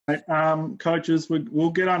Coaches,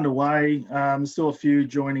 we'll get underway. There's still a few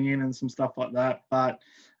joining in and some stuff like that, but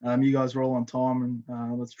you guys are all on time,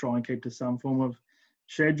 and let's try and keep to some form of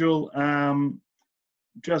schedule.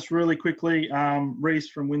 Just really quickly, Reese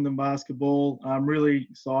from Wyndham Basketball. I'm really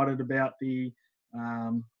excited about the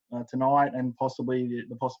tonight and possibly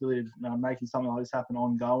the possibility of making something like this happen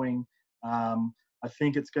ongoing. I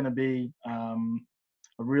think it's going to be a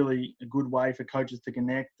good way for coaches to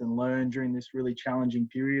connect and learn during this really challenging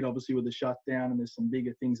period, obviously with the shutdown, and there's some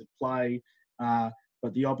bigger things at play,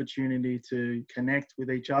 but the opportunity to connect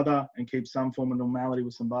with each other and keep some form of normality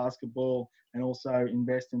with some basketball, and also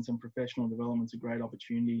invest in some professional development is a great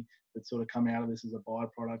opportunity that sort of come out of this as a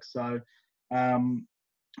byproduct. So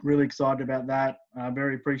really excited about that.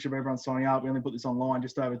 Very appreciative of everyone signing up. We only put this online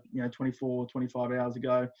just over 24, 25 hours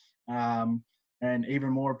ago. And even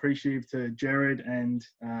more appreciative to Gerard and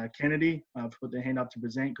Kennedy for put their hand up to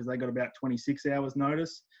present, because they got about 26 hours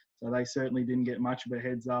notice. So they certainly didn't get much of a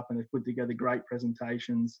heads up, and they've put together great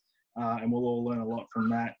presentations, and we'll all learn a lot from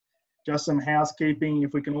that. Just some housekeeping.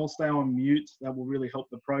 If we can all stay on mute, that will really help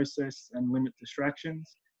the process and limit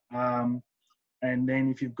distractions. And then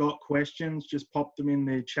if you've got questions, just pop them in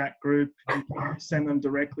the chat group. You can send them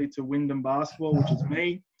directly to Wyndham Basketball, which is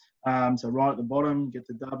me. So right at the bottom, get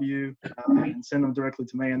the W and send them directly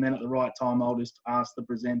to me. And then at the right time, I'll just ask the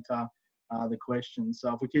presenter the questions.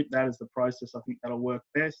 So if we keep that as the process, I think that'll work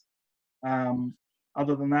best.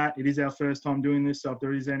 Other than that, it is our first time doing this. So if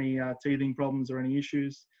there is any teething problems or any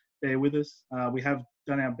issues, bear with us. We have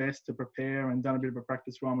done our best to prepare and done a bit of a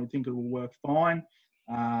practice run. We think it will work fine.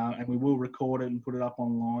 And we will record it and put it up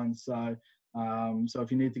online. So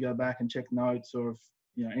if you need to go back and check notes, or if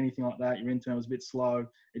anything like that, your internet was a bit slow,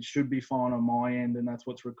 it should be fine on my end, and that's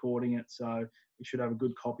what's recording it. So you should have a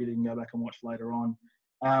good copy that you can go back and watch later on.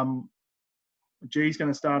 G's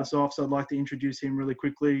going to start us off, so I'd like to introduce him really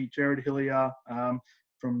quickly. Coach Hillier,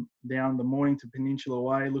 from down the Mornington Peninsula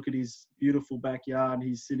way. Look at his beautiful backyard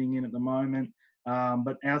he's sitting in at the moment.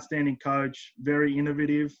 But outstanding coach, very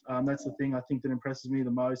innovative. That's the thing I think that impresses me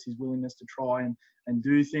the most, his willingness to try and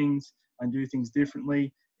do things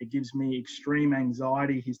differently. It gives me extreme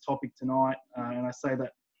anxiety, his topic tonight, and I say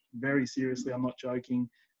that very seriously, I'm not joking.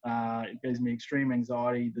 It gives me extreme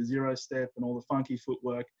anxiety, the zero step and all the funky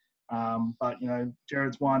footwork. But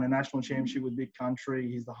Gerard's won a national championship with Big Country.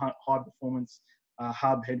 He's the high performance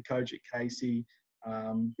hub head coach at Casey.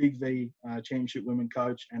 Big V championship women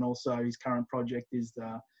coach, and also his current project is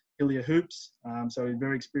the Hillier Hoops. So he's a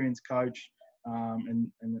very experienced coach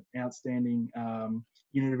and an outstanding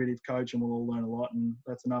innovative coach, and we'll all learn a lot. And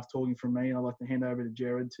that's enough talking from me. And I'd like to hand over to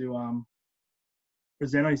Gerard to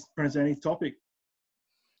present his topic.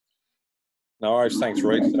 No worries. Thanks,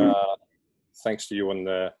 Reece. Thanks to you and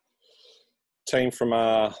the team from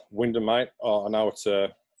Wyndham, mate. I know it's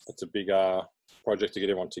a big project to get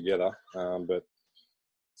everyone together, but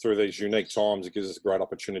through these unique times, it gives us a great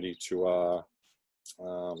opportunity to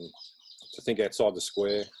think outside the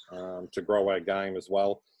square, to grow our game as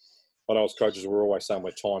well. I know as coaches, we're always saying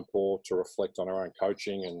we're time poor, to reflect on our own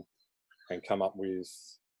coaching and come up with,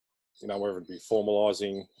 whether it be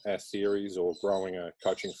formalising our theories or growing a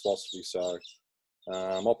coaching philosophy. So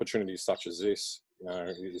opportunities such as this,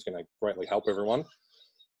 is going to greatly help everyone. And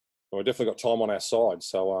we've definitely got time on our side.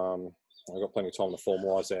 So we've got plenty of time to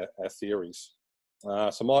formalise our theories.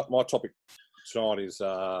 So my topic tonight is,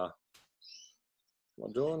 what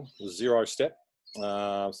I'm doing, zero step.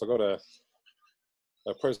 So I've got a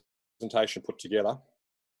presentation put together.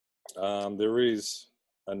 There is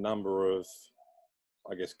a number of,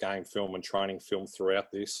 game film and training film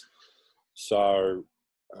throughout this. So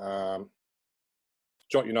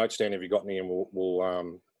jot your notes down if you've got any, and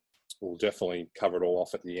we'll definitely cover it all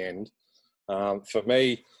off at the end. For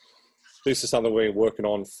me, this is something we're working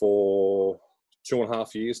on for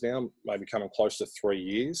 2.5 years now, maybe coming close to 3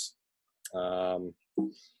 years. So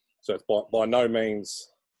it's by no means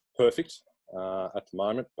perfect at the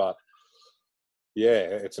moment, but yeah,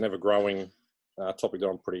 it's an ever-growing topic that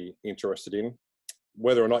I'm pretty interested in.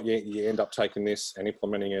 Whether or not you end up taking this and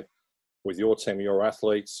implementing it with your team, your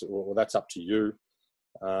athletes, well, that's up to you.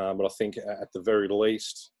 But I think at the very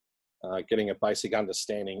least, getting a basic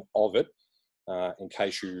understanding of it, in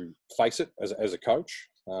case you face it as a coach,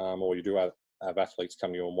 or you do have athletes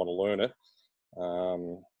come to you and want to learn it.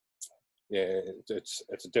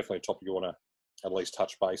 It's definitely a topic you want to at least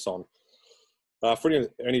touch base on. For any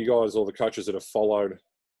of you guys or the coaches that have followed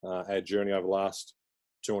our journey over the last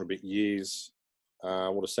 2 and a bit years,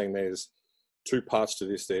 would have seen there's 2 parts to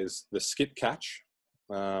this. There's the skip catch,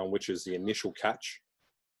 which is the initial catch,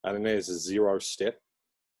 and then there's a zero step,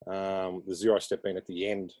 The 0 step being at the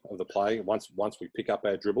end of the play, once we pick up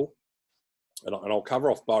our dribble. And I'll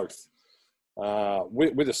cover off both.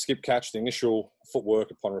 With a skip catch, the initial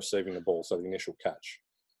footwork upon receiving the ball, so the initial catch.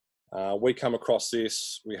 We come across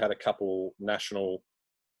this, we had a couple national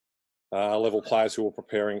level players who were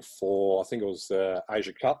preparing for, I think it was the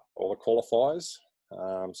Asia Cup or the qualifiers.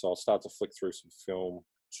 So I'll start to flick through some film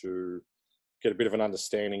to get a bit of an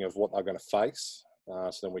understanding of what they're going to face.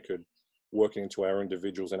 So then we could work it into our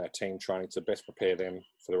individuals and our team training to best prepare them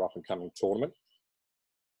for their up and coming tournament.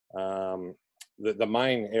 The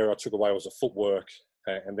main area I took away was the footwork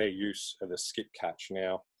and their use of the skip catch.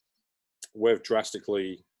 Now, we've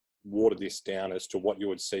drastically watered this down as to what you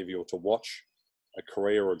would see if you were to watch a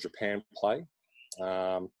Korea or a Japan play.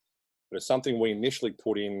 But it's something we initially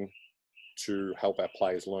put in to help our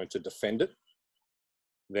players learn to defend it.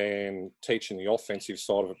 Then teaching the offensive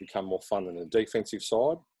side of it become more fun than the defensive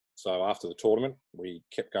side. So after the tournament, we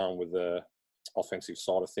kept going with the offensive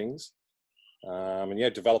side of things. And yeah,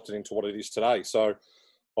 developed it into what it is today. So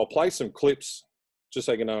I'll play some clips just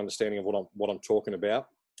so you get an understanding of what I'm talking about.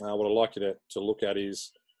 What I'd like you to look at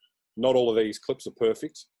is not all of these clips are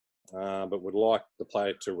perfect, but would like the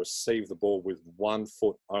player to receive the ball with 1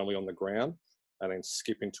 foot only on the ground and then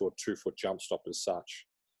skip into a 2-foot jump stop as such.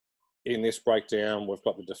 In this breakdown, we've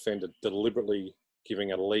got the defender deliberately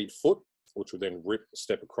giving a lead foot, which would then rip,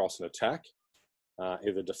 step across and attack.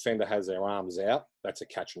 If the defender has their arms out, that's a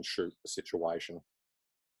catch and shoot situation.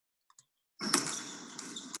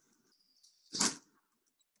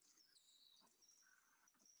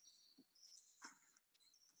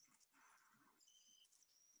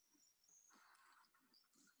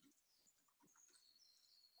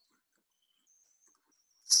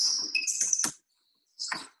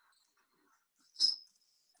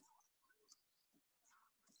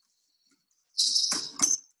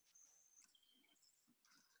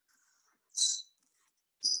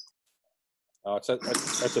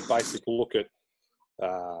 That's a basic look at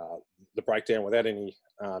the breakdown without any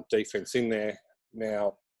defence in there.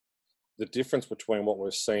 Now, the difference between what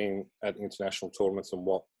we're seeing at international tournaments and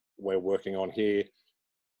what we're working on here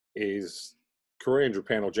is Korea and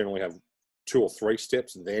Japan will generally have 2 or 3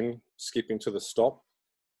 steps, then skip into the stop.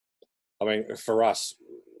 I mean, for us,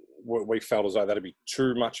 we felt as though that'd be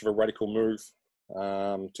too much of a radical move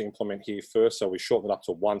to implement here first. So we shortened it up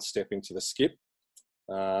to 1 step into the skip.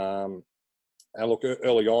 And look,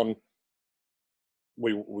 early on,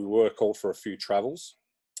 we were called for a few travels,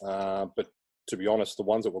 but to be honest, the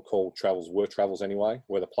ones that were called travels were travels anyway,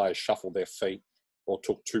 where the players shuffled their feet or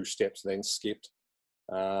took 2 steps, then skipped.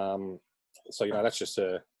 So, that's just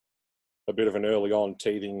a bit of an early on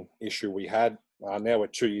teething issue we had. Now we're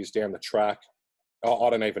 2 years down the track. I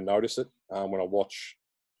don't even notice it when I watch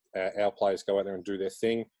our players go out there and do their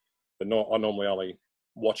thing. But I normally only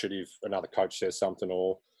watch it if another coach says something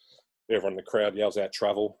or everyone in the crowd yells out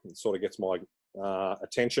travel. It sort of gets my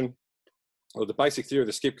attention. Well, the basic theory of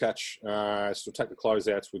the skip catch is to take the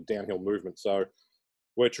closeouts with downhill movement. So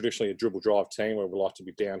we're traditionally a dribble drive team where we like to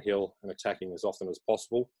be downhill and attacking as often as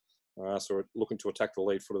possible. So we're looking to attack the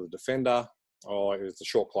lead foot of the defender. Or if it's a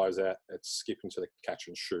short closeout, it's skip into the catch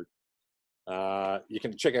and shoot. You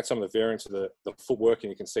can check out some of the variants of the footwork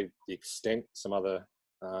and you can see the extent some other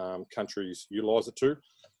countries utilise it to.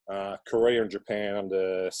 Korea and Japan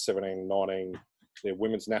under 17, 19, their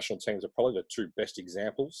women's national teams are probably the 2 best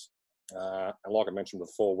examples. And like I mentioned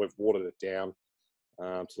before, we've watered it down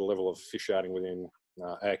to the level of officiating within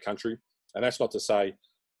our country. And that's not to say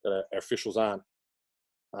that our officials aren't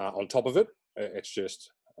on top of it. It's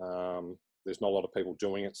just there's not a lot of people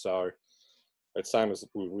doing it. So it's same as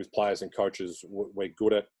with players and coaches. We're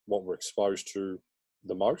good at what we're exposed to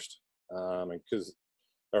the most. And because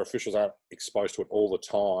our officials aren't exposed to it all the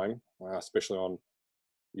time, especially on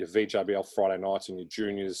your VJBL Friday nights and your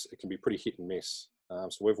juniors, it can be pretty hit and miss.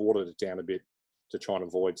 So we've watered it down a bit to try and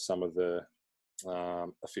avoid some of the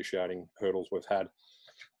officiating hurdles we've had.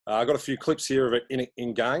 I've got a few clips here of it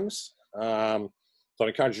in games. So I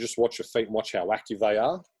encourage you just watch your feet and watch how active they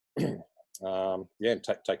are. And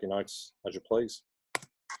take your notes as you please.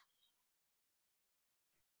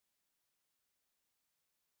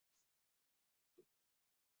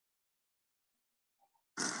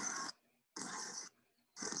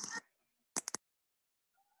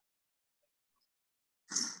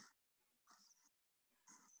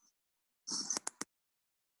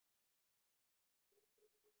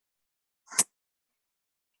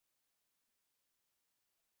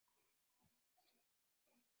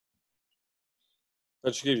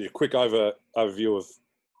 I'll just give you a quick overview of,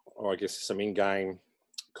 I guess, some in-game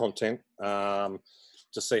content to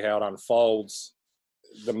see how it unfolds.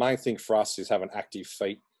 The main thing for us is having active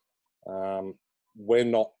feet. We're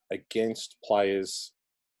not against players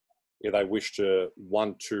if they wish to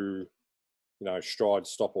stride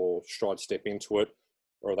stop or stride step into it,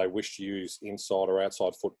 or they wish to use inside or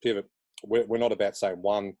outside foot pivot. We're not about saying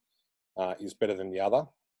one is better than the other.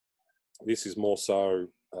 This is more so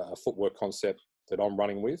a footwork concept that I'm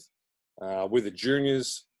running with. With the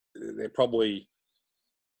juniors,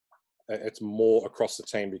 it's more across the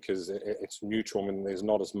team because it's neutral and there's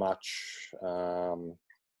not as much,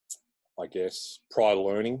 prior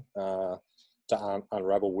learning to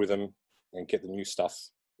unravel with them and get the new stuff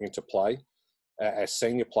into play. As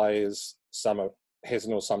senior players, some are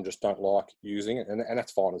hesitant or some just don't like using it, and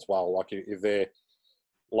that's fine as well. Like if they're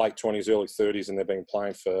late 20s, early 30s and they've been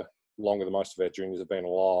playing for longer than most of our juniors have been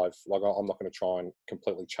alive, like I'm not going to try and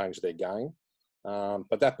completely change their game.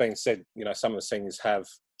 But that being said, some of the seniors have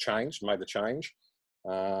made the change,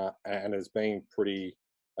 and has been pretty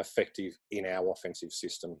effective in our offensive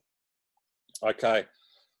system. Okay,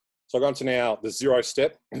 so I've gone to now the zero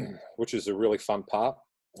step, which is a really fun part.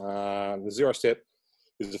 The zero step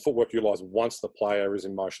is the footwork utilised once the player is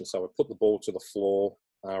in motion. So we put the ball to the floor,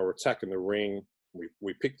 we're attacking the ring,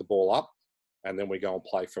 we pick the ball up, and then we go and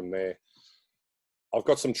play from there. I've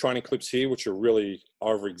got some training clips here which are really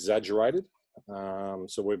over-exaggerated.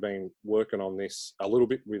 So we've been working on this a little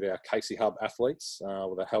bit with our Casey Hub athletes,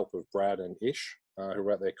 with the help of Brad and Ish, who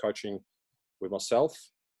are out there coaching with myself.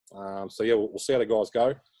 So yeah, we'll see how the guys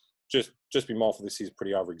go. Just be mindful this is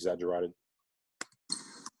pretty over-exaggerated.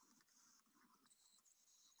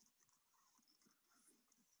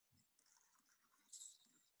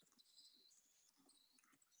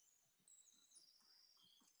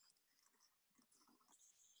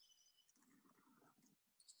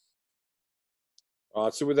 All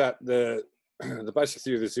right, so with that, the basic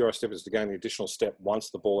theory of the zero step is to gain the additional step once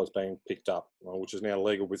the ball has been picked up, which is now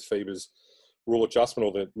legal with FIBA's rule adjustment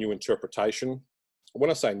or the new interpretation. When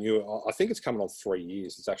I say new, I think it's coming on 3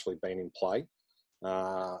 years. It's actually been in play.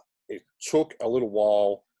 It took a little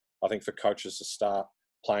while, I think, for coaches to start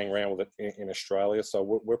playing around with it in Australia. So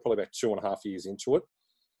we're probably about 2.5 years into it.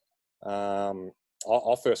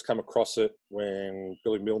 I first come across it when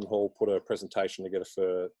Billy Mildenhall put a presentation together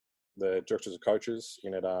for the directors of coaches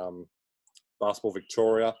in at Basketball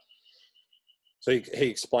Victoria. So he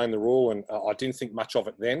explained the rule, and I didn't think much of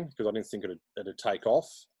it then because I didn't think it'd take off.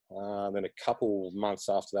 Then a couple months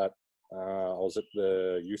after that, I was at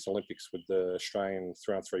the Youth Olympics with the Australian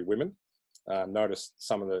 3-on-3 women. Noticed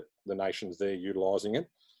some of the nations there utilising it.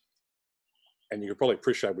 And you could probably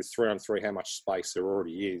appreciate with 3-on-3 how much space there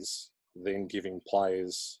already is, then giving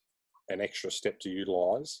players an extra step to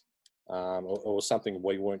utilise. It was something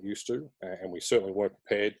we weren't used to, and we certainly weren't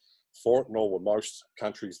prepared for it, nor were most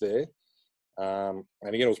countries there. And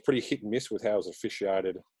again, it was pretty hit and miss with how it was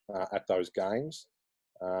officiated at those games.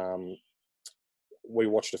 We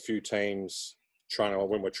watched a few teams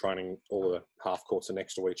when we're training, all the half courts are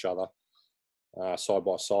next to each other, side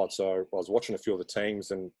by side. So I was watching a few of the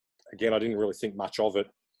teams, and again, I didn't really think much of it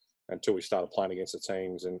until we started playing against the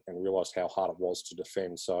teams and realised how hard it was to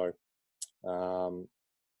defend. So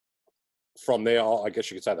from there, I guess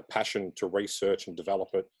you could say the passion to research and develop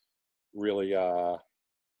it really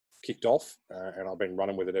kicked off, and I've been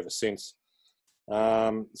running with it ever since.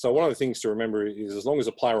 So one of the things to remember is as long as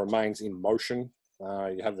a player remains in motion,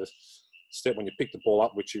 you have the step when you pick the ball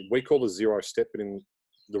up, which we call the zero step, but in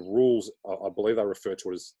the rules, I believe they refer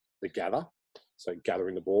to it as the gather, so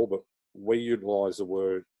gathering the ball, but we utilise the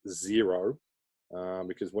word zero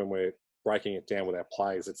because when we're breaking it down with our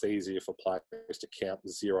players, it's easier for players to count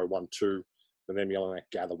 0, 1, 2, and then yelling at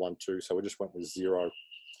gather 1, 2. So we just went with 0.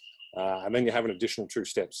 And then you have an additional 2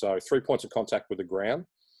 steps. So 3 points of contact with the ground.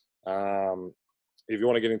 If you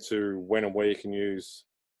want to get into when and where you can use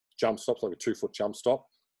jump stops, like a 2-foot jump stop,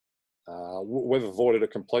 we've avoided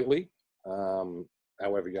it completely.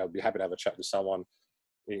 However, I'd be happy to have a chat with someone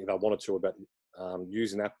if I wanted to about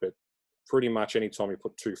using that. But pretty much any time you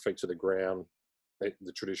put 2 feet to the ground,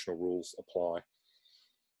 the traditional rules apply.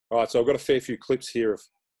 All right, so I've got a fair few clips here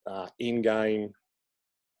of in-game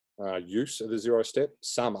use of the zero step.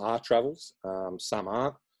 Some are travels, some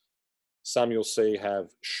aren't. Some you'll see have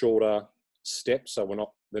shorter steps, so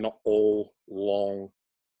they're not all long,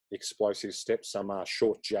 explosive steps. Some are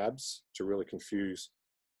short jabs to really confuse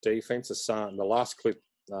defenses. The last clip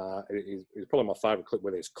is probably my favourite clip,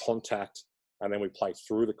 where there's contact, and then we play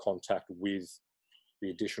through the contact with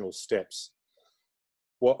the additional steps.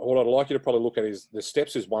 What I'd like you to probably look at is the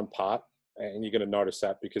steps is one part, and you're going to notice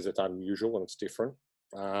that because it's unusual and it's different.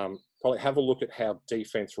 Probably have a look at how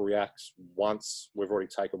defense reacts once we've already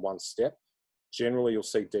taken one step. Generally, you'll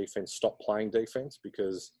see defense stop playing defense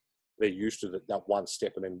because they're used to that one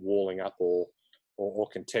step and then walling up or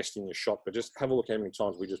contesting your shot. But just have a look how many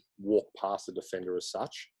times we just walk past the defender as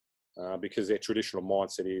such, because their traditional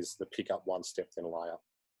mindset is the pick up one step, then lay up.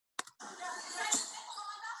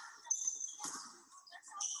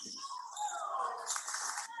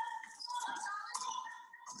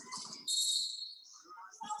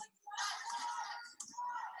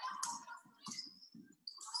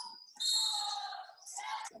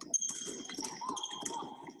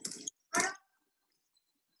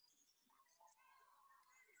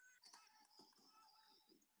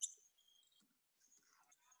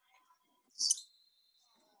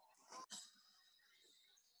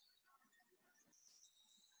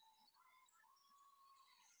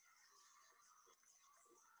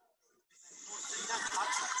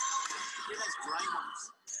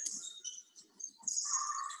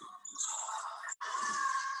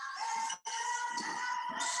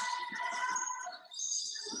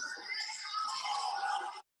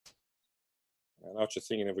 I know what you're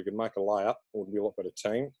thinking. If we could make a layup, it would be a lot better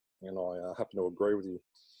team. And I happen to agree with you.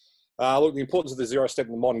 Look, the importance of the zero step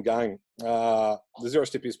in the modern game. The zero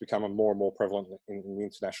step is becoming more and more prevalent in the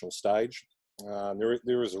international stage.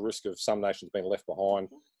 There is a risk of some nations being left behind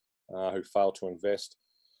who fail to invest.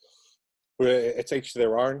 It's each to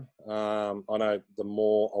their own. I know the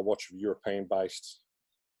more I watch European-based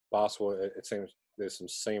basketball, it seems there's some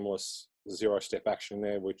seamless zero-step action in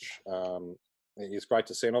there, which is great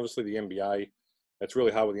to see. And obviously the NBA, it's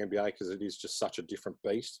really hard with the NBA because it is just such a different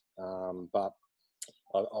beast. But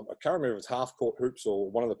I can't remember if it's Half Court Hoops or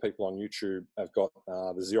one of the people on YouTube have got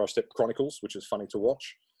the Zero Step Chronicles, which is funny to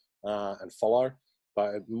watch and follow,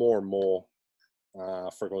 but more and more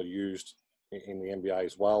frequently used in the NBA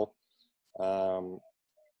as well.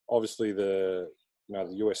 Obviously, the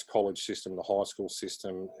US college system, the high school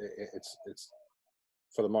system, it's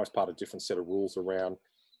for the most part a different set of rules around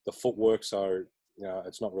the footwork, so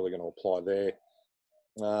it's not really going to apply there.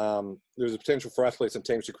 There's a potential for athletes and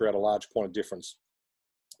teams to create a large point of difference.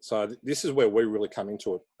 So this is where we really come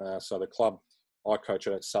into it. So the club I coach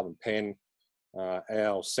at Southern Penn,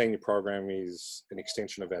 our senior program is an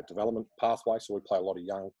extension of our development pathway. So we play a lot of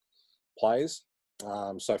young players.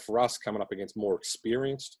 So for us, coming up against more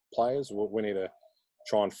experienced players, we need to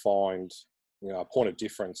try and find a point of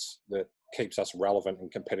difference that keeps us relevant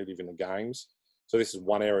and competitive in the games. So this is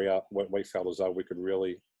one area where we felt as though we could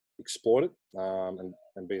really exploit it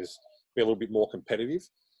and be a little bit more competitive.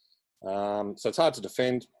 So it's hard to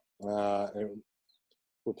defend.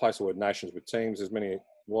 Replace the word nations with teams. There's a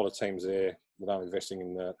lot of teams there that are investing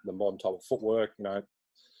in the modern type of footwork,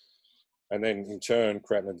 and then in turn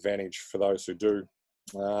create an advantage for those who do.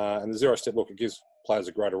 And the zero step look, it gives players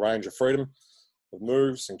a greater range of freedom of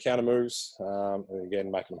moves and counter moves, and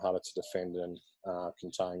again making them harder to defend and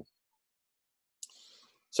contain.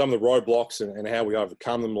 Some of the roadblocks and how we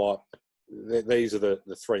overcome them, like these are the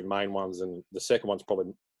three main ones, and the second one's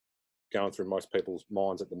probably going through most people's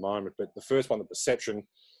minds at the moment. But the first one, the perception,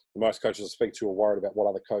 most coaches I speak to are worried about what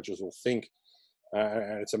other coaches will think.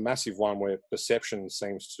 And it's a massive one where perception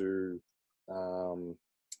seems to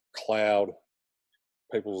cloud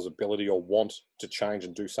people's ability or want to change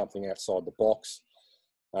and do something outside the box.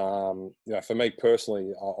 For me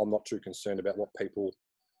personally, I'm not too concerned about what people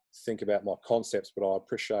think about my concepts, but I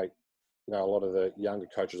appreciate, a lot of the younger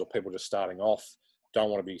coaches or people just starting off don't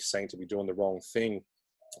want to be seen to be doing the wrong thing.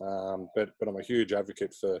 But I'm a huge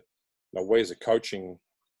advocate for, we as a coaching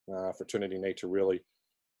fraternity need to really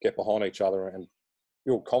get behind each other and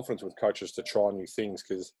build confidence with coaches to try new things,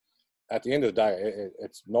 because at the end of the day,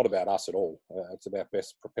 it's not about us at all. It's about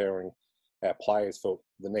best preparing our players for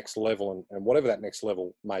the next level, and whatever that next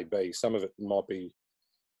level may be. Some of it might be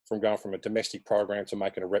from going from a domestic program to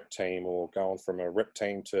making a rep team, or going from a rep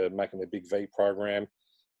team to making a big V program.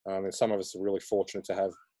 And some of us are really fortunate to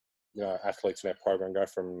have, athletes in our program go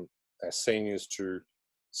from our seniors to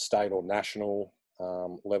state or national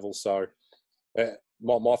level. So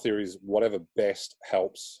my theory is whatever best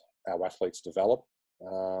helps our athletes develop.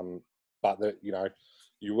 But that,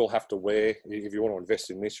 you will have to wear, if you want to invest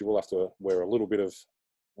in this, you will have to wear a little bit of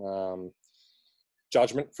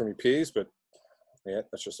judgment from your peers, but yeah,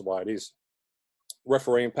 that's just the way it is.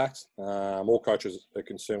 Referee impact. All coaches are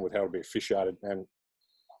concerned with how it'll be officiated, and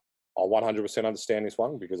I 100% understand this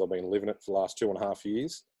one because I've been living it for the last 2.5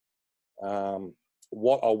 years.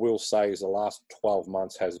 What I will say is the last 12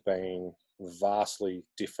 months has been vastly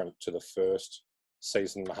different to the first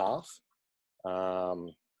season and a half.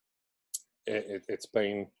 It's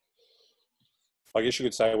been, I guess you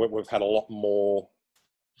could say, we've had a lot more.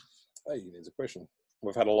 Hey, there's a question.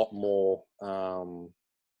 We've had a lot more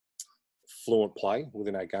fluent play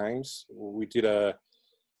within our games. We did a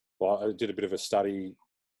well, I did a bit of a study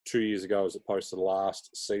 2 years ago as opposed to the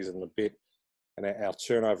last season a bit, and our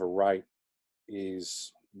turnover rate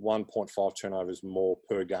is 1.5 turnovers more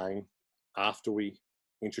per game after we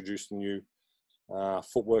introduced the new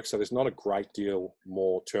footwork. So there's not a great deal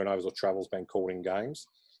more turnovers or travels being called in games.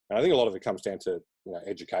 And I think a lot of it comes down to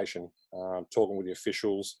education, talking with the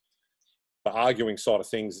officials. The arguing side of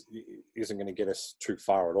things isn't going to get us too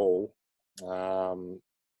far at all.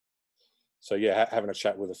 So yeah, having a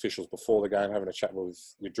chat with officials before the game, having a chat with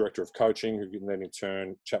your director of coaching, who can then in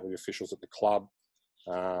turn chat with the officials at the club.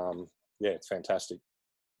 Yeah, it's fantastic.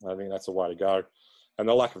 I think that's the way to go. And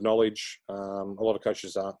the lack of knowledge, a lot of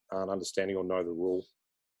coaches aren't understanding or know the rule.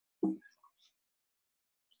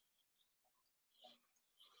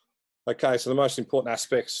 Okay, so the most important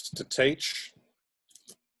aspects to teach.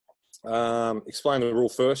 Explain the rule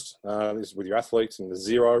first. This is with your athletes and the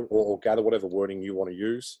zero, or gather whatever wording you want to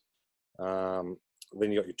use. Then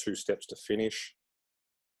you got your 2 steps to finish.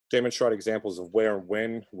 Demonstrate examples of where and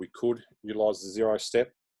when we could utilise the 0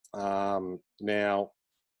 step. Now,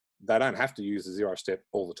 they don't have to use the 0 step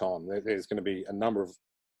all the time. There's going to be a number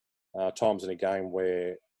of times in a game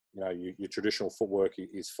where your traditional footwork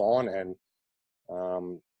is fine, and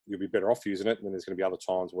you'll be better off using it. And then there's going to be other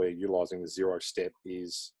times where utilising the 0 step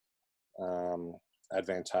is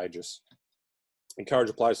advantageous. Encourage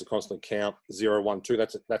the players to constantly count 0, 1, 2.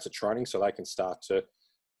 That's a training, so they can start to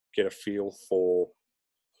get a feel for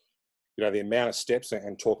the amount of steps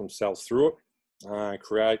and talk themselves through it.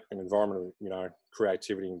 Create an environment of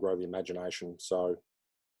creativity and grow the imagination. So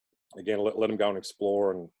again, let them go and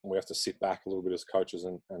explore, and we have to sit back a little bit as coaches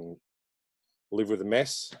and live with the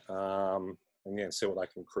mess, and see what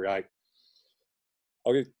they can create.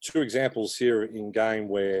 I'll give 2 examples here in game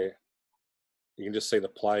where you can just see the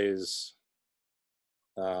players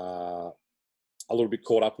a little bit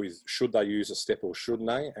caught up with should they use a step or shouldn't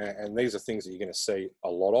they, and these are things that you're going to see a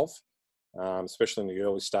lot of, especially in the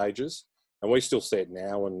early stages, and we still see it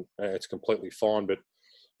now, and it's completely fine, but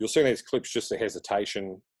you'll see in these clips just the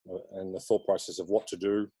hesitation and the thought process of what to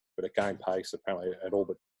do, but at game pace apparently it all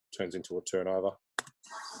but turns into a turnover.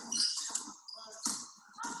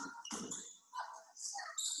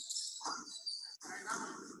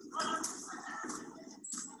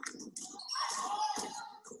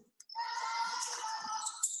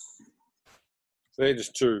 So they're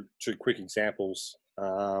just two quick examples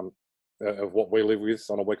of what we live with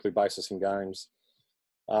on a weekly basis in games.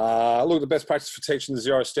 Look at the best practice for teaching the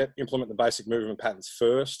 0 step. Implement the basic movement patterns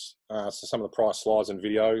first. So some of the prior slides and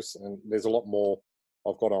videos, and there's a lot more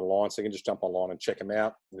I've got online, so you can just jump online and check them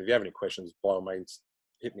out. And if you have any questions, by all means,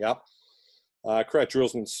 hit me up. Create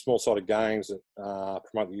drills and small-sided games that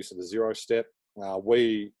promote the use of the 0 step.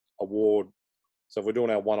 We award, so if we're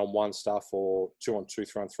doing our one-on-one stuff or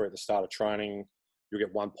 2-on-2, 3-on-3 at the start of training, you'll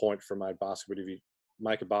get 1 point from a basket. But if you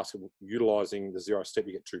make a basket utilising the 0 step,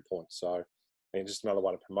 you get 2 points. So just another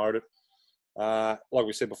way to promote it. Like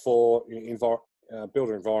we said before, build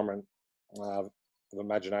an environment of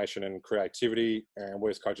imagination and creativity, and we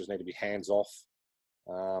as coaches need to be hands-off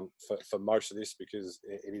for most of this, because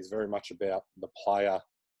it is very much about the player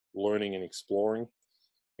learning and exploring.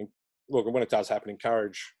 And look, when it does happen,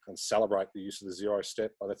 encourage and celebrate the use of the 0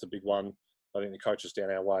 step. That's a big one. I think the coaches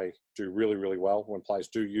down our way do really, really well when players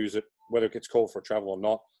do use it, whether it gets called for a travel or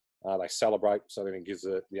not. They celebrate, so then it gives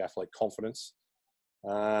the athlete confidence.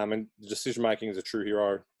 And the decision-making is a true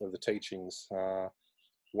hero of the teachings.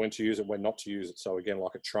 When to use it, when not to use it. So again,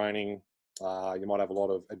 like at training, you might have a lot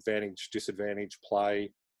of advantage, disadvantage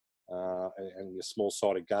play, and your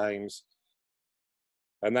small-sided games.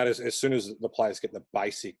 And that is, as soon as the players get the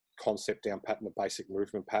basic concept down pattern, the basic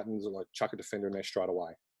movement patterns, like chuck a defender in there straight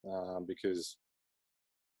away. Because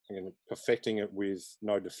perfecting it with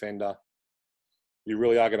no defender, you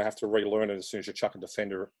really are going to have to relearn it as soon as you chuck a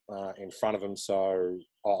defender in front of them. So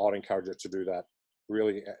I'd encourage you to do that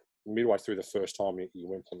really midway through the first time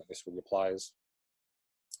you implement this with your players.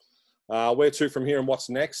 Where to from here and what's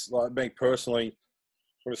next? Like me personally,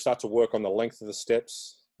 I'm going to start to work on the length of the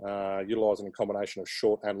steps, utilising a combination of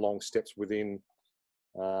short and long steps within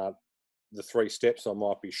the 3 steps. So I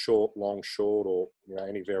might be short, long, short, or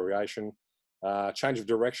any variation. Change of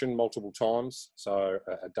direction multiple times. So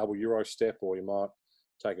a double Euro step, or you might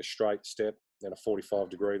take a straight step, then a 45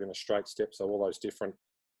 degree, then a straight step. So all those different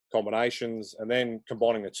combinations, and then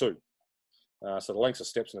combining the 2. So the lengths of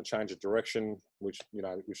steps and a change of direction, which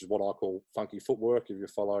is what I call funky footwork, if you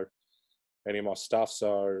follow any of my stuff.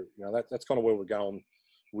 So that's kind of where we're going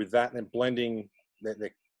with that, and then blending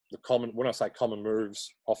the common, when I say common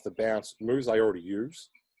moves off the bounce, moves they already use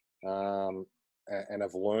and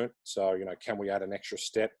have learnt. So, can we add an extra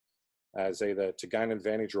step as either to gain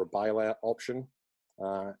advantage or a bailout option,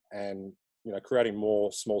 and creating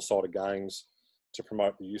more small-sided games to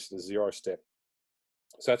promote the use of the zero step.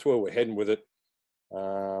 So that's where we're heading with it.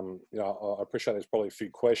 I appreciate there's probably a few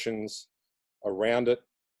questions around it,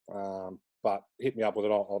 but hit me up with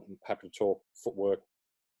it. I'm happy to talk footwork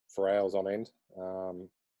for hours on end.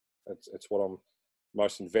 It's what I'm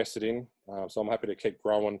most invested in. So I'm happy to keep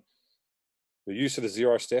growing the use of the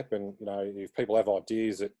zero step. And, if people have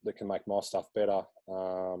ideas that can make my stuff better,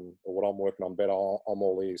 or what I'm working on better, I'm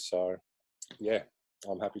all ears. So, yeah,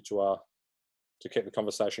 I'm happy to keep the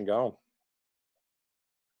conversation going.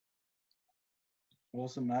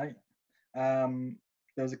 Awesome, mate.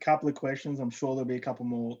 There was a couple of questions. I'm sure there'll be a couple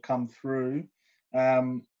more come through.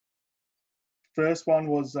 First one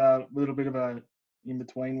was a little bit of a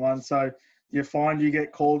in-between one. So do you find you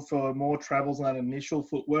get called for more travels on that initial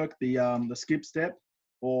footwork, the skip step,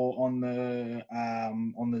 or on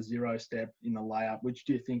the zero step in the layup? Which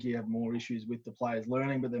do you think you have more issues with the players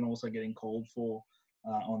learning, but then also getting called for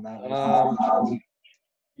on that?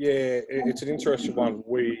 Yeah, it's an interesting one.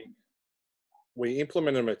 We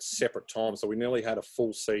implemented them at separate times, so we nearly had a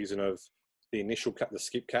full season of the initial the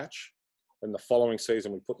skip catch, and the following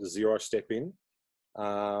season we put the zero step in.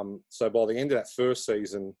 So by the end of that first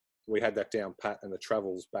season, we had that down pat and the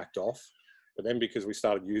travels backed off. But then because we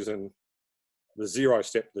started using the zero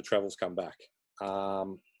step, the travels come back. I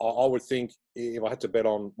would think if I had to bet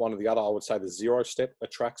on one or the other, I would say the zero step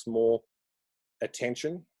attracts more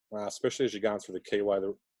attention, especially as you're going through the keyway.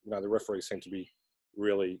 The referees seem to be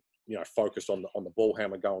really focused on the ball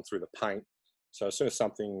hammer going through the paint. So as soon as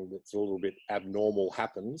something that's a little bit abnormal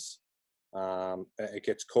happens, it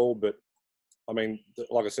gets called. But I mean,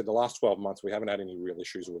 like I said, the last 12 months, we haven't had any real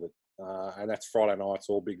issues with it. And that's Friday nights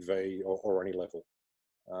or Big V or any level.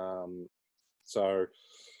 So,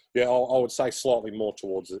 yeah, I would say slightly more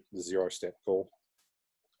towards the zero step call.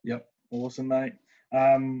 Yep. Awesome, mate.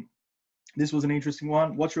 This was an interesting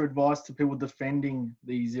one. What's your advice to people defending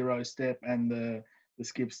the zero step and the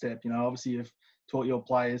skip step? Obviously you've taught your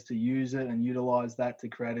players to use it and utilize that to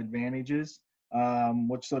create advantages.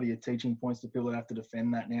 What's sort of your teaching points to people that have to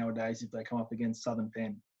defend that nowadays if they come up against Southern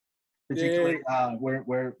Penn, particularly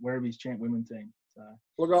Werribee champ women team? So.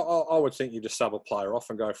 Look, I would think you just sub a player off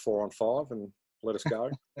and go 4-on-5 and let us go.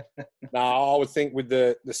 No, I would think with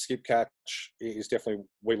the skip catch is definitely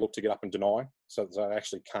we look to get up and deny, so they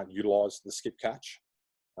actually can't utilise the skip catch.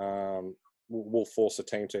 We'll force the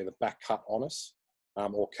team to either back cut on us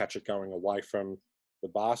or catch it going away from the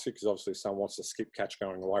basket, because obviously if someone wants to skip catch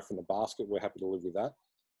going away from the basket, we're happy to live with that.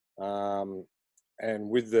 And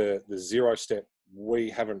with the zero step, we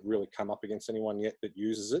haven't really come up against anyone yet that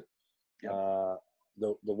uses it. Yep.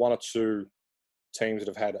 The one or two teams that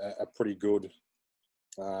have had a pretty good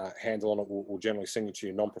handle on it will generally send you to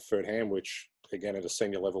your non-preferred hand, which again at a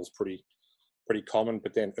senior level is pretty common.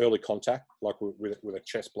 But then early contact, like with a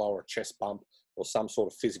chest blow or a chest bump or some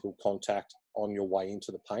sort of physical contact on your way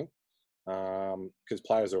into the paint, because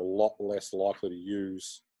players are a lot less likely to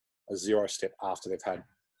use a zero step after they've had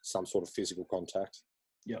some sort of physical contact.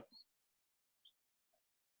 Yep.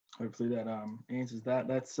 Hopefully that answers that.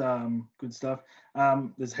 That's good stuff.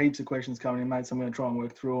 There's heaps of questions coming in, mate, so I'm going to try and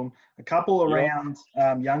work through them. A couple around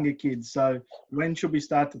younger kids. So when should we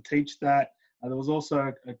start to teach that? There was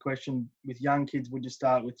also a question with young kids, would you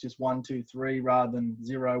start with just 1, 2, 3 rather than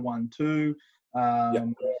 0, 1, 2?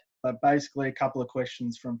 But basically a couple of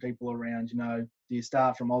questions from people around, do you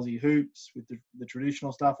start from Aussie hoops with the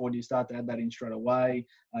traditional stuff, or do you start to add that in straight away?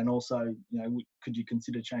 And also, could you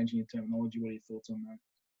consider changing your terminology? What are your thoughts on that?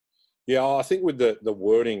 Yeah, I think with the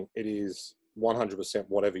wording, it is 100%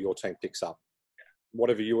 whatever your team picks up.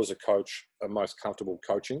 Whatever you as a coach are most comfortable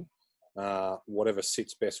coaching, whatever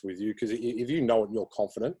sits best with you. Because if you know it and you're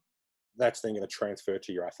confident, that's then going to transfer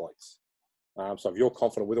to your athletes. So if you're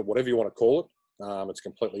confident with it, whatever you want to call it, it's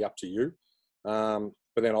completely up to you.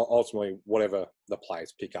 But then ultimately, whatever the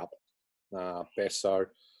players pick up best. So,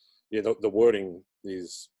 yeah, the wording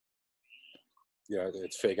is,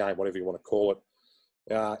 it's fair game, whatever you want to call it.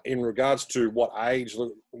 In regards to what age,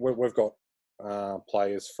 look, we've got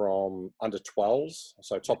players from under 12s.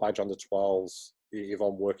 So top age under 12s, if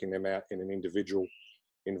I'm working them out in an individual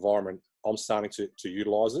environment, I'm starting to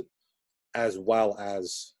utilise it, as well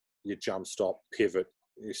as your jump stop, pivot.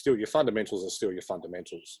 Your fundamentals are still your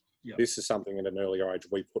fundamentals. Yep. This is something at an earlier age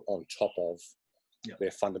we put on top of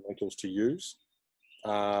their fundamentals to use.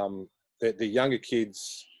 The younger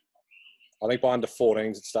kids, I think by under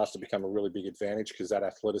 14s, it starts to become a really big advantage because that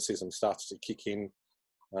athleticism starts to kick in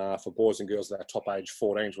for boys and girls that are top age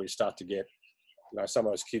 14s, where you start to get, some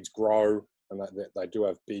of those kids grow and they do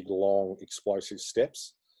have big, long, explosive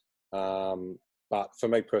steps. But for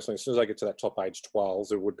me personally, as soon as I get to that top age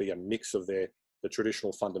 12s, it would be a mix of the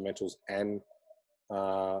traditional fundamentals and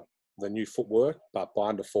the new footwork. But by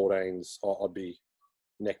under 14s, I'd be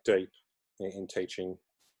neck deep in teaching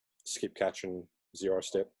skip, catch, and zero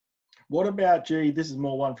step. What about, this is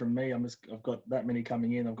more one from me. I've got that many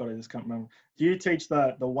coming in. I've got to just come remember. Do you teach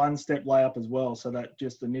the one step layup as well? So that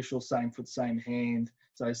just initial same foot, same hand.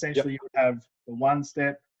 So essentially, You would have the one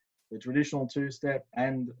step, the traditional two step,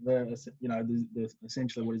 and the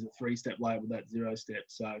essentially what is a 3-step layup with that 0 step.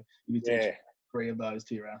 So you teach 3 of those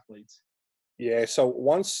to your athletes. Yeah. So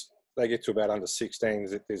once they get to about under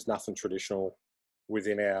 16s, there's nothing traditional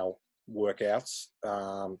within our workouts.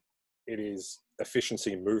 It is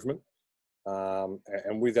efficiency movement.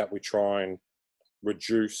 And with that, we try and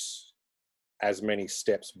reduce as many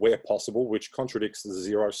steps where possible, which contradicts the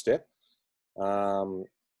 0 step,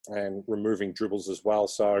 and removing dribbles as well.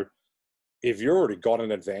 So if you've already got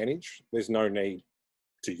an advantage, there's no need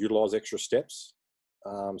to utilise extra steps.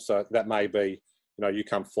 So that may be, you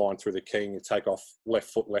come flying through the key and you take off left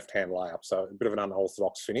foot, left hand layup. So a bit of an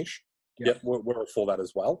unorthodox finish. Yep, we're for that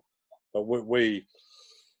as well. But we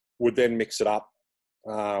would then mix it up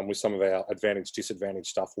with some of our advantage, disadvantage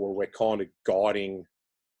stuff where we're kind of guiding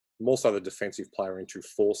more so the defensive player into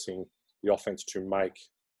forcing the offense to make,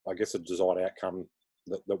 I guess, a desired outcome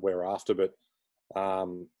that we're after. But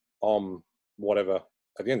whatever,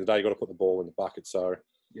 at the end of the day, you've got to put the ball in the bucket. So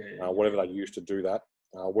whatever they use to do that,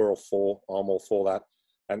 we're all for. I'm all for that.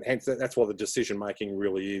 And hence, that's why the decision-making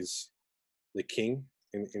really is the king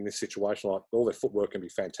in this situation. Like, all their footwork can be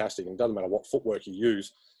fantastic. And it doesn't matter what footwork you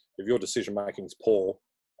use. If your decision-making is poor,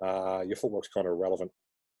 your footwork's kind of irrelevant.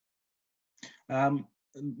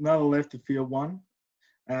 Another left of field one.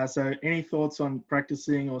 So any thoughts on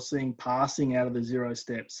practicing or seeing passing out of the 0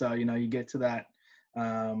 step? So, you get to that,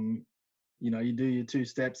 you do your 2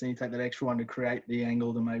 steps and you take that extra one to create the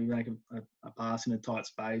angle to maybe make a pass in a tight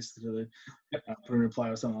space to the perimeter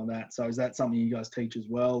player or something like that. So is that something you guys teach as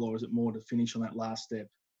well, or is it more to finish on that last step?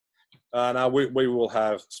 No, we will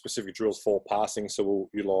have specific drills for passing. So we'll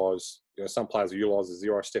utilise, some players will utilise the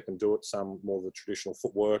 0 step and do it, some more of the traditional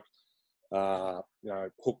footwork.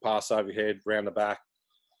 Hook pass overhead, round the back,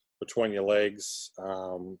 between your legs.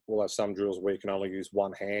 We'll have some drills where you can only use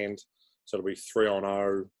one hand. So it'll be 3 on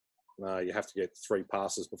 0. You have to get 3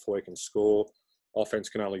 passes before you can score. Offense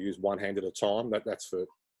can only use one hand at a time. That's for,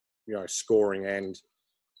 scoring and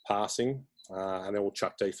passing. And then we'll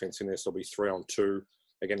chuck defense in there. So it'll be 3 on 2.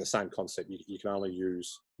 Again, the same concept. You can only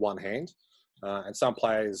use one hand. And some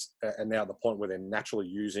players are now at the point where they're naturally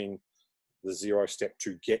using the 0 step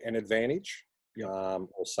to get an advantage. Yep.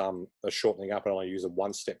 Or some are shortening up and only use a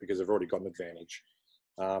 1 step because they've already got an advantage.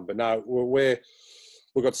 But no,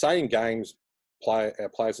 we've got say in games, our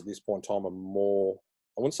players at this point in time are more,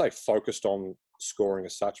 I wouldn't say focused on scoring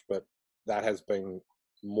as such, but that has been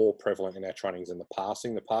more prevalent in our trainings than the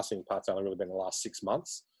passing. The passing part's only really been the last 6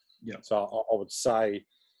 months. Yeah. So I would say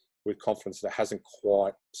with confidence that it hasn't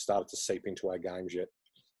quite started to seep into our games yet.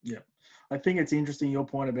 Yeah. I think it's interesting your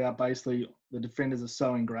point about basically the defenders are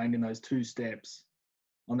so ingrained in those 2 steps.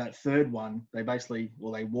 On that 3rd one, they basically,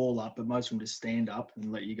 they wall up, but most of them just stand up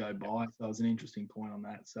and let you go by. So it was an interesting point on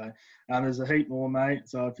that. So there's a heap more, mate.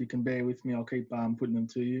 So if you can bear with me, I'll keep putting them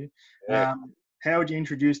to you. Yeah. How would you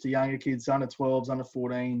introduce to younger kids, under 12s, under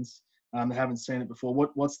 14s, that haven't seen it before?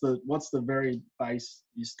 What's the very base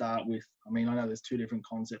you start with? I mean, I know there's 2 different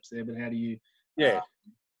concepts there, but how do you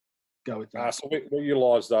go with that? So we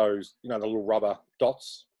utilise those, the little rubber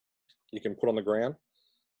dots you can put on the ground.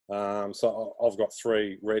 So I've got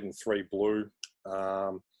 3 red and 3 blue.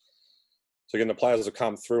 So again, the players will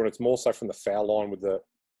come through, and it's more so from the foul line with the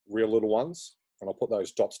real little ones. And I'll put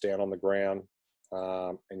those dots down on the ground,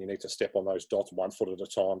 and you need to step on those dots 1 foot at a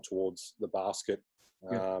time towards the basket,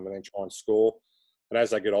 and then try and score. And as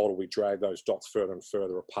they get older, we drag those dots further and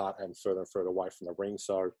further apart and further away from the ring.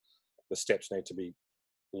 So the steps need to be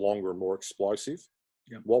longer and more explosive.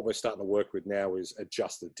 Yep. What we're starting to work with now is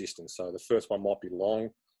adjust the distance. So the first one might be long,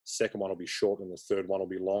 second one will be short, and the third one will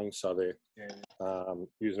be long. So they're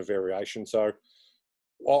using a variation. So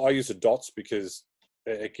I use the dots because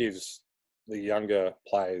it gives the younger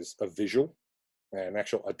players a visual and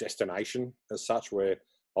a destination as such, where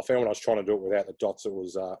I found when I was trying to do it without the dots, it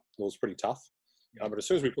was pretty tough. Yep. But as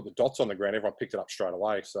soon as we put the dots on the ground, everyone picked it up straight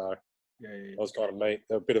away. So it was kind of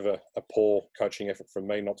a bit of a poor coaching effort from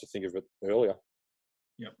me not to think of it earlier.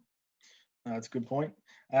 Yep. That's a good point.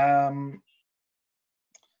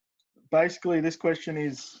 Basically, this question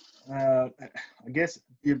is, I guess,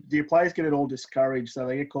 do your players get it all discouraged? So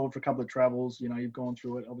they get called for a couple of travels. You've gone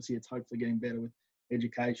through it. Obviously, it's hopefully getting better with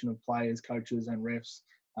education of players, coaches, and refs.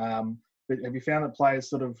 But have you found that players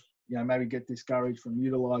sort of, maybe get discouraged from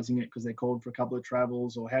utilising it because they're called for a couple of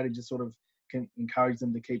travels, or how did you sort of encourage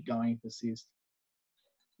them to keep going and persist?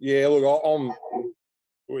 Yeah, look,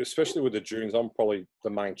 especially with the juniors, I'm probably the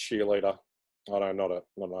main cheerleader. I know, not an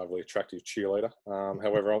overly attractive cheerleader.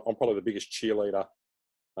 However, I'm probably the biggest cheerleader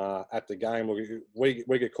at the game. Look,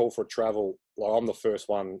 we get called for a travel. Like, I'm the first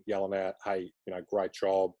one yelling out, "Hey, great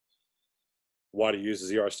job. Way to use a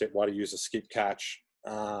zero step. Way to use a skip catch."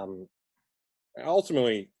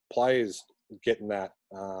 Ultimately, players getting that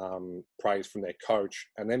praise from their coach,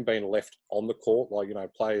 and then being left on the court.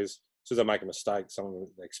 Like, players, as soon as they make a mistake, some of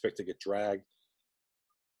them they expect to get dragged.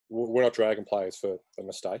 We're not dragging players for a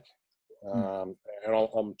mistake. And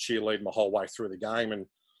I'm cheerleading my whole way through the game. And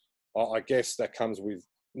I guess that comes with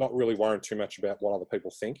not really worrying too much about what other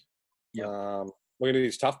people think. Yeah. It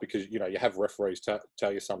is tough because, you have referees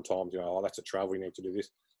tell you sometimes, "Oh, that's a travel, you need to do this."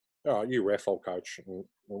 All right, you ref, I'll coach, and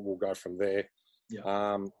we'll go from there.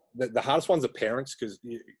 Yeah. The hardest ones are parents, because,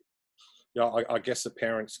 I guess the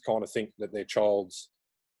parents kind of think that their child's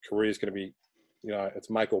career is going to be, it's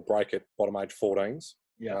make or break at bottom age 14s.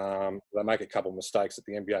 Yeah. They make a couple of mistakes that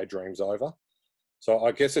the NBA dream's over. So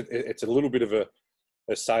I guess it's a little bit of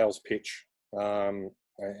a sales pitch.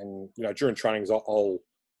 And during trainings, I'll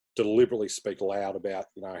deliberately speak loud about,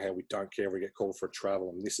 how we don't care if we get called for a travel,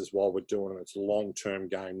 and this is why we're doing it. It's a long-term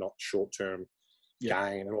game, not short-term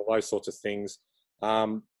gain, and all those sorts of things.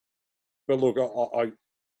 But look,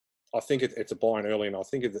 I think it's a buy-in early, and I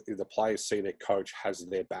think if the players see their coach has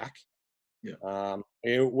their back,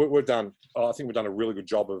 we've done. I think we've done a really good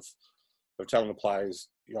job of telling the players,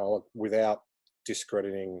 without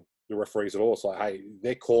discrediting the referees at all. It's like, hey,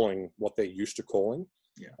 they're calling what they're used to calling.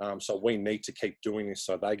 Yeah. So we need to keep doing this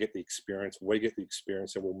so they get the experience, we get the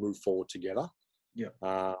experience, and we'll move forward together. Yeah.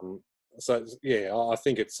 I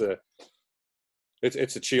think it's a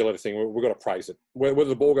cheerleader thing. We've got to praise it. Whether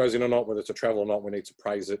the ball goes in or not, whether it's a travel or not, we need to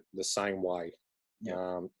praise it the same way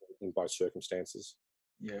in both circumstances.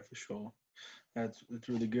 Yeah, for sure. That's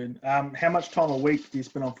really good. How much time a week do you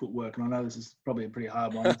spend on footwork? And I know this is probably a pretty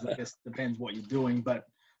hard one. I guess it depends what you're doing. But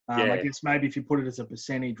I guess maybe if you put it as a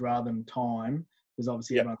percentage rather than time, because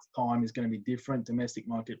obviously everyone's time is going to be different. Domestic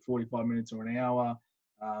might get 45 minutes or an hour.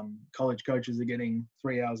 College coaches are getting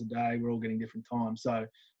 3 hours a day. We're all getting different times. So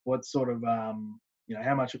what sort of, how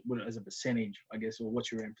much as a percentage, I guess, or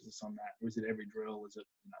what's your emphasis on that? Or is it every drill? Is it,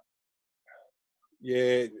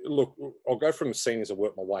 Yeah, look, I'll go from the seniors and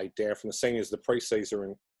work my way down. From the seniors, the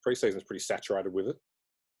preseason is pretty saturated with it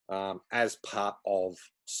as part of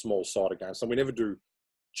small-sided games. So we never do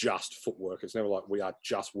just footwork. It's never like we are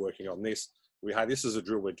just working on this. This is a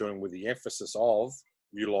drill we're doing with the emphasis of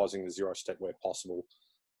utilising the zero step where possible.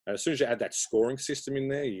 And as soon as you add that scoring system in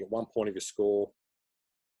there, you get 1 point of your score,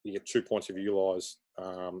 you get 2 points if you utilise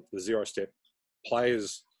the zero step.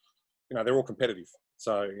 Players, they're all competitive.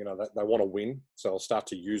 So, they want to win. So they'll start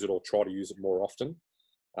to use it or try to use it more often.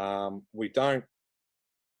 We don't,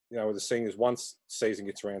 with the seniors, once season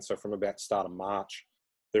gets around, so from about start of March,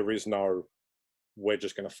 there is no, we're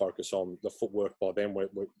just going to focus on the footwork by then.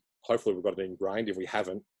 Hopefully we've got it ingrained. If we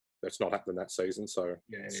haven't, that's not happening that season. So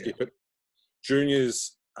skip it.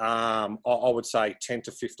 Juniors, I would say 10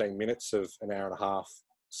 to 15 minutes of an hour and a half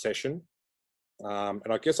session. And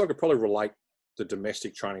I guess I could probably relate the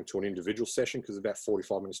domestic training to an individual session because it's about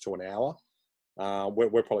 45 minutes to an hour.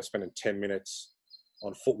 We're probably spending 10 minutes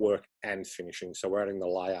on footwork and finishing. So we're adding the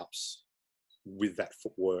layups with that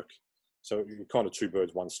footwork. So kind of two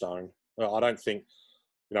birds, one stone. I don't think,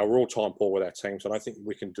 we're all time poor with our team, so I don't think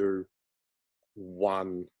we can do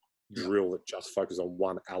one drill that just focuses on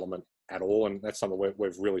one element at all, and that's something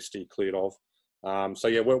we've really steered clear of.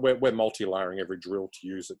 We're multi-layering every drill to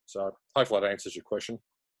use it. So hopefully that answers your question.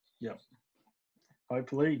 Yeah.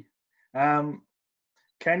 Hopefully. Can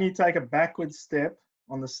you take a backward step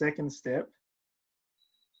on the second step?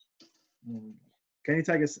 Can you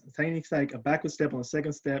take a backward step on the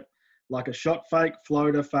second step, like a shot fake,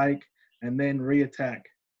 floater fake, and then re-attack?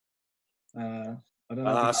 I don't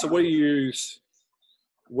know. So we use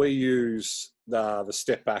the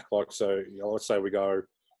step back, like, so let's say we go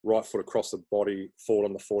right foot across the body, forward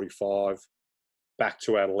on the 45, back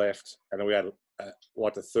to our left, and then we add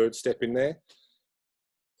like the third step in there.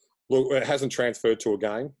 Look, it hasn't transferred to a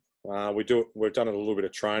game. We've done it a little bit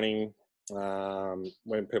of training.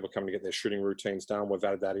 When people come to get their shooting routines done, we've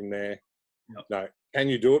added that in there. Yep. No, can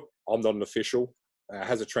you do it? I'm not an official.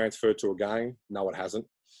 Has it transferred to a game? No, it hasn't.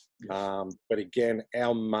 Yes. But again,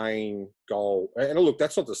 our main goal, and look,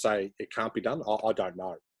 that's not to say it can't be done. I don't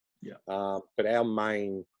know. Yeah. But our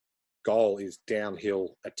main goal is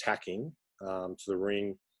downhill attacking to the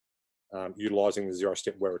ring, utilising the zero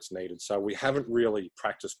step where it's needed. So we haven't really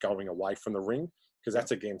practiced going away from the ring because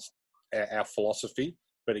that's against our philosophy.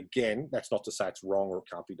 But again, that's not to say it's wrong or it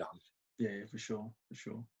can't be done. Yeah, for sure.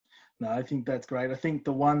 No, I think that's great. I think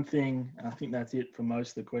the one thing, I think that's it for most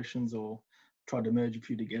of the questions, or tried to merge a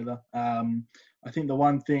few together. I think the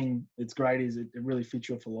one thing that's great is it really fits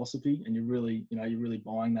your philosophy, and you're really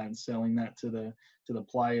buying that and selling that to the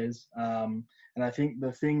players. And I think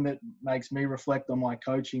the thing that makes me reflect on my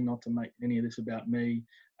coaching, not to make any of this about me,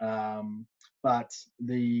 but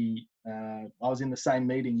I was in the same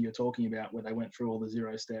meeting you're talking about where they went through all the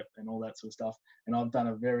zero step and all that sort of stuff, and I've done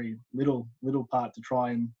a very little part to try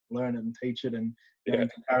and learn it and teach it. And in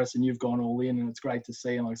comparison, you've gone all in, and it's great to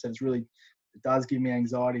see. And like I said, it does give me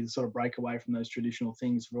anxiety to sort of break away from those traditional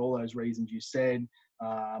things for all those reasons you said,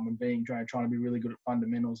 and trying to be really good at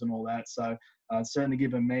fundamentals and all that. So it's certainly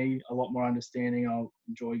given me a lot more understanding. I'll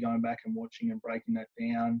enjoy going back and watching and breaking that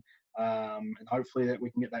down. And hopefully that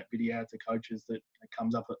we can get that video out to coaches that it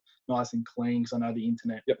comes up nice and clean, because I know the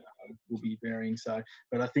internet will be varying. So,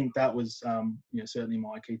 but I think that was certainly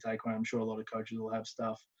my key takeaway. I'm sure a lot of coaches will have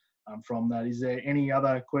stuff from that. Is there any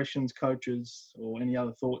other questions, coaches, or any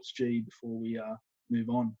other thoughts, G, before we move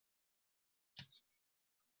on?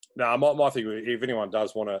 No, my thing, if anyone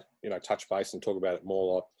does want to touch base and talk about it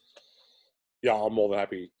more, I'm more than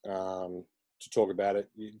happy to talk about it.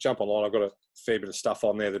 You jump online. I've got a fair bit of stuff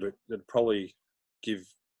on there that probably give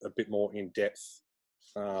a bit more in-depth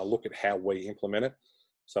look at how we implement it.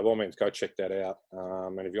 So by all means, go check that out.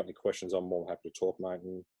 And if you've got any questions, I'm more than happy to talk, mate,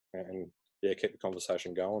 and keep the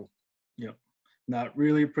conversation going. Yep. No,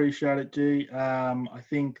 really appreciate it, G. I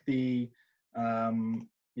think I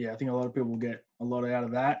think a lot of people will get a lot out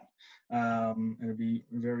of that. It'll be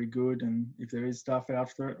very good. And if there is stuff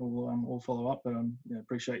after it, we'll follow up. But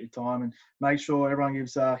appreciate your time, and make sure everyone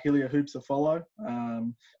gives Hillier Hoops a follow,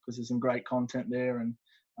 because there's some great content there, and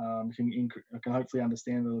I can hopefully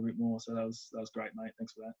understand it a little bit more. So that was great, mate.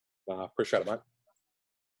 Thanks for that. Appreciate it, mate.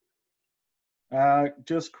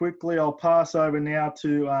 Just quickly, I'll pass over now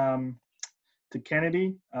to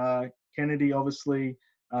Kennedy. Kennedy, obviously,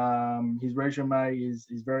 his resume is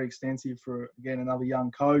very extensive for, again, another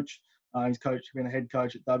young coach. He's been a head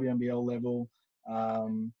coach at WNBL level,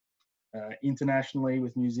 internationally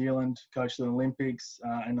with New Zealand, coached at the Olympics,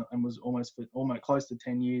 and was almost close to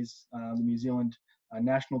 10 years the New Zealand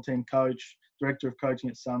national team coach, director of coaching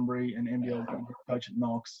at Sunbury, and NBL coach at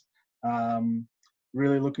Knox.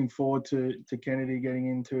 Really looking forward to Kennedy getting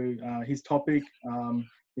into his topic.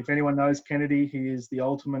 If anyone knows Kennedy, he is the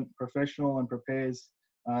ultimate professional and prepares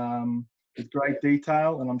with great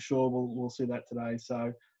detail, and I'm sure we'll see that today.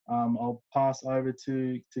 So I'll pass over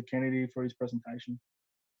to Kennedy for his presentation.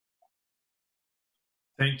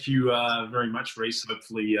 Thank you very much, Reese.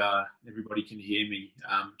 Hopefully everybody can hear me.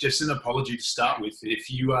 Just an apology to start with. If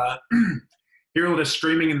you hear all the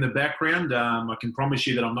streaming in the background, I can promise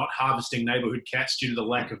you that I'm not harvesting neighbourhood cats due to the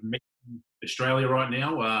lack of meat in Australia right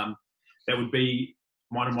now. That would be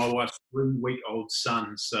one of my wife's 3-week-old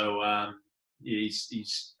sons. So he's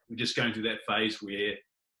just going through that phase where,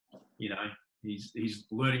 he's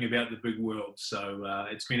learning about the big world. So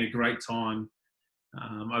it's been a great time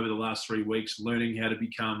over the last 3 weeks learning how to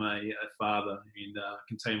become a father. And I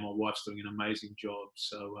can tell you my wife's doing an amazing job.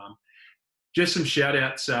 So just some shout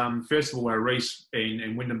outs. First of all, Reese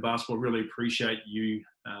and Wyndham Basketball, really appreciate you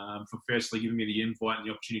for firstly giving me the invite and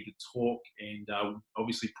the opportunity to talk, and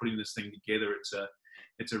obviously putting this thing together.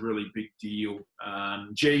 It's a really big deal.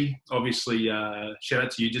 G, obviously, shout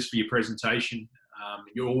out to you just for your presentation.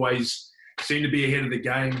 You always seem to be ahead of the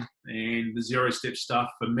game, and the zero step stuff,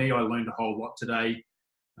 for me, I learned a whole lot today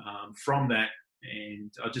from that.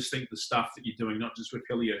 And I just think the stuff that you're doing, not just with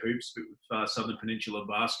Hillier Hoops, but with Southern Peninsula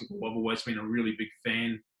Basketball, I've always been a really big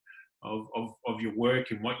fan of your work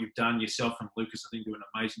and what you've done. Yourself and Lucas, I think, do an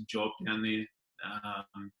amazing job down there.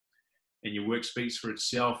 And your work speaks for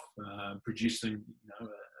itself, producing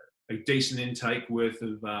a decent intake worth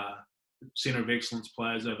of Centre of Excellence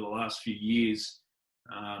players over the last few years.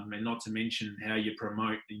 And not to mention how you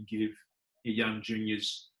promote and give your young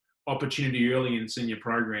juniors opportunity early in senior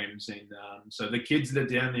programs. And so the kids that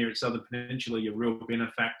are down there at Southern Peninsula, you're real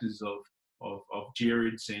benefactors of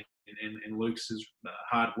Gerard's and Lucas's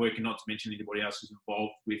hard work, and not to mention anybody else who's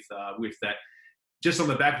involved with that. Just on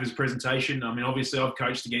the back of his presentation, I mean, obviously I've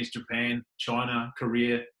coached against Japan, China,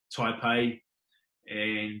 Korea, Taipei,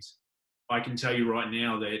 and I can tell you right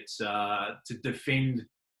now that to defend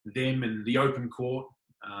them in the open court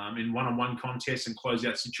in one-on-one contests and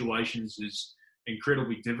close-out situations is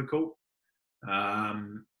incredibly difficult.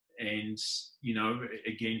 And, you know,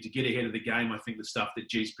 again, to get ahead of the game, I think the stuff that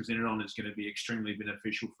G's presented on is going to be extremely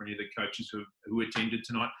beneficial for any of the coaches who attended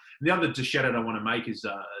tonight. And the other shout out I want to make is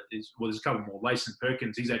well, there's a couple more. Layson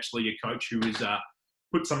Perkins, he's actually a coach who is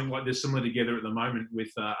put something like this similar together at the moment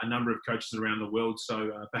with a number of coaches around the world.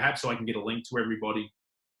 So perhaps I can get a link to everybody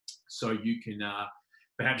so you can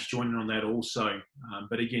perhaps join in on that also.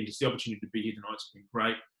 But again, just the opportunity to be here tonight's been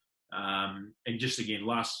great. And just again,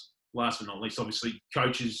 last but not least, obviously,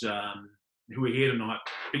 coaches who are here tonight,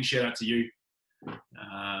 big shout out to you.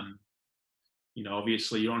 You know,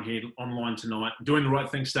 obviously, you're on here online tonight, doing the right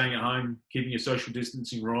thing, staying at home, keeping your social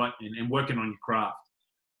distancing right, and working on your craft.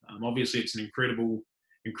 Obviously, it's an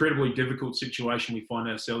incredibly difficult situation we find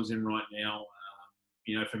ourselves in right now.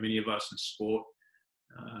 You know, for many of us in sport,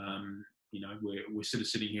 you know, we're sort of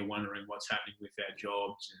sitting here wondering what's happening with our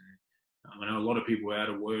jobs. And I know a lot of people are out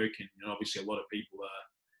of work, and you know, obviously a lot of people are,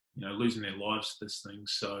 you know, losing their lives to this thing.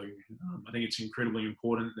 So I think it's incredibly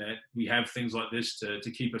important that we have things like this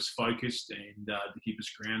to keep us focused and to keep us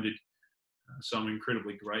grounded. So I'm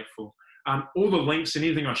incredibly grateful. All the links and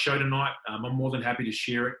anything I show tonight, I'm more than happy to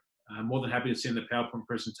share it. I'm more than happy to send the PowerPoint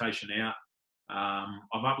presentation out.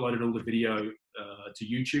 I've uploaded all the video to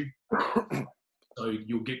YouTube, so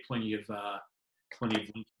you'll get plenty of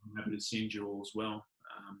links. I'm happy to send you all as well.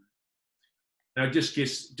 Now,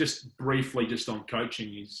 just briefly, just on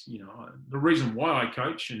coaching is, you know, the reason why I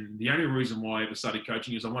coach, and the only reason why I ever started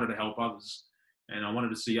coaching is I wanted to help others, and I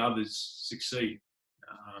wanted to see others succeed.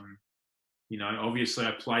 You know, obviously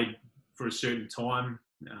I played for a certain time.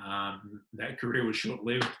 That career was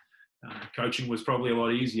short-lived. Coaching was probably a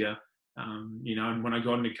lot easier. You know, and when I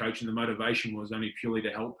got into coaching, the motivation was only purely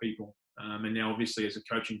to help people. And now, obviously, as a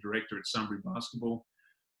coaching director at Sunbury Basketball,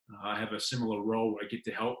 I have a similar role where I get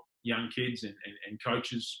to help young kids and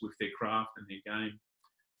coaches with their craft and their game.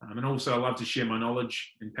 And also I love to share my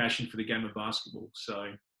knowledge and passion for the game of basketball.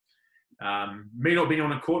 So me not being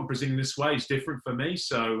on a court and presenting this way is different for me.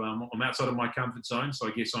 So I'm outside of my comfort zone. So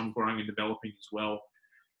I guess I'm growing and developing as well.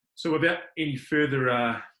 So without any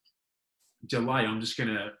further delay, I'm just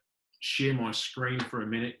going to share my screen for a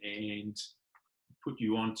minute and put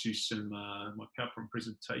you onto some my PowerPoint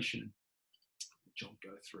presentation, which I'll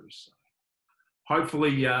go through. So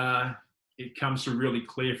hopefully it comes through really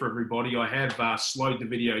clear for everybody. I have slowed the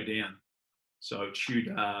video down, so it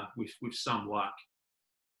should, with some luck.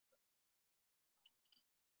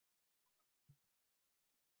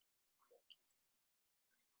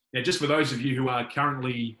 Now, just for those of you who are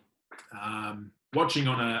currently watching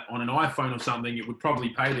on an iPhone or something, it would probably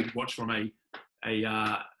pay to watch from a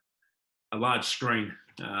large screen.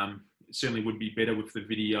 It certainly would be better with the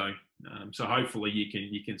video. So hopefully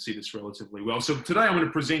you can see this relatively well. So today I'm going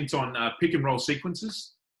to present on pick and roll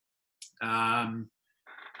sequences. And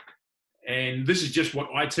this is just what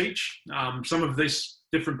I teach. Some of these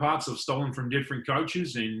different parts I've stolen from different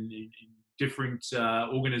coaches in different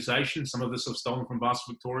organizations. Some of this I've stolen from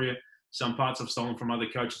Basketball Victoria. Some parts I've stolen from other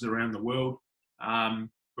coaches around the world.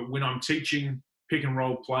 But when I'm teaching pick and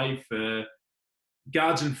roll play for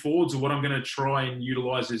guards and forwards, or what I'm going to try and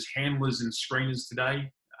utilize as handlers and screeners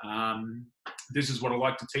today, this is what I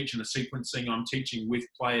like to teach in the sequencing I'm teaching with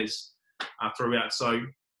players throughout. So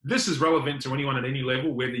this is relevant to anyone at any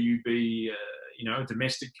level, whether you be you know, a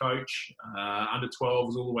domestic coach, under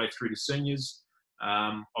 12s all the way through to seniors.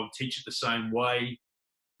 I'll teach it the same way,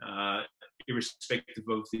 irrespective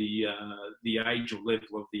of the age or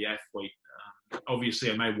level of the athlete. Obviously,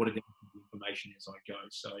 I may water down the information as I go.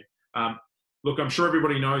 So, look, I'm sure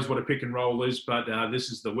everybody knows what a pick and roll is, but this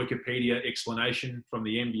is the Wikipedia explanation from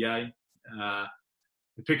the NBA.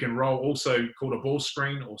 The pick and roll, also called a ball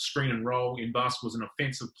screen or screen and roll in basketball, is an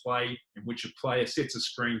offensive play in which a player sets a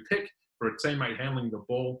screen pick for a teammate handling the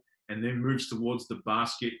ball and then moves towards the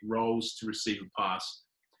basket, rolls to receive a pass.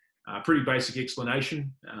 Pretty basic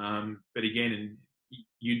explanation, but again,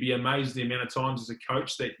 you'd be amazed the amount of times as a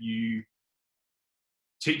coach that you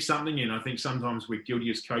teach something, and I think sometimes we're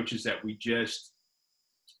guilty as coaches that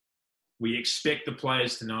we expect the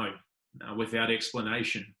players to know without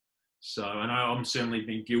explanation. So I know I'm certainly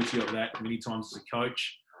been guilty of that many times as a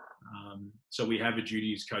coach. So we have a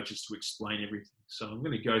duty as coaches to explain everything. So I'm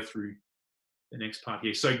going to go through the next part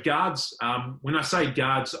here. So guards, when I say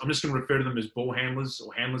guards, I'm just going to refer to them as ball handlers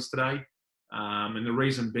or handlers today. And the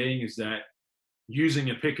reason being is that using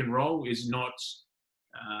a pick and roll is not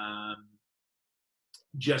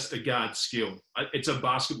just a guard skill. It's a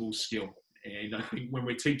basketball skill. And I think when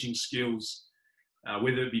we're teaching skills,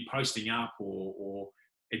 whether it be posting up or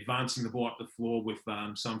advancing the ball up the floor with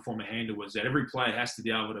some form of handle, is that every player has to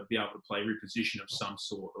be able to play every position of some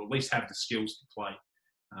sort, or at least have the skills to play.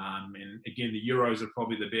 And again, the Euros are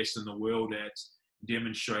probably the best in the world at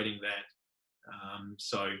demonstrating that.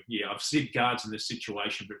 So yeah, I've said guards in this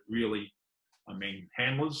situation, but really, I mean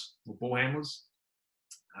handlers or ball handlers.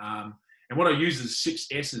 And what I use is 6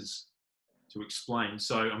 S's to explain.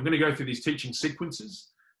 So I'm going to go through these teaching sequences.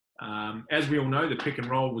 As we all know, the pick and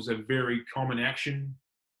roll was a very common action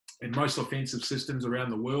in most offensive systems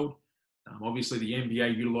around the world. Obviously, the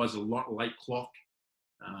NBA utilizes a lot late clock.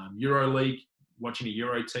 EuroLeague, watching a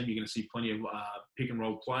Euro team, you're going to see plenty of pick and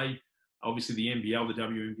roll play. Obviously, the NBL, the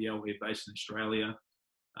WNBL, we're based in Australia,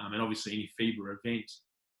 and obviously any FIBA event.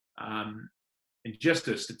 And just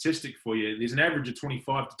a statistic for you, there's an average of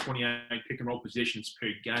 25 to 28 pick and roll possessions per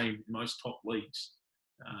game in most top leagues.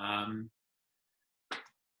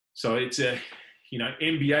 So it's a,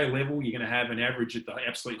 NBA level, you're going to have an average at the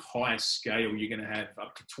absolute highest scale. You're going to have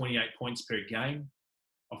up to 28 points per game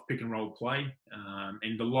of pick and roll play.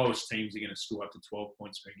 And the lowest teams are going to score up to 12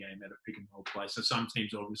 points per game out of pick and roll play. So some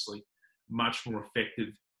teams are obviously much more effective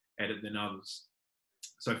at it than others.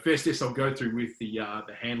 So first S I'll go through with the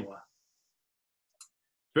handler.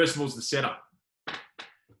 First of all is the setup.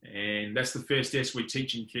 And that's the first S we're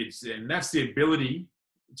teaching kids. And that's the ability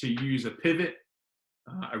to use a pivot,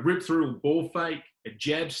 a rip through, a ball fake, a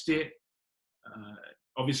jab step,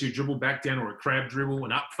 obviously a dribble back down or a crab dribble,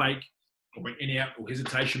 an up fake, or an in out or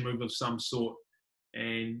hesitation move of some sort.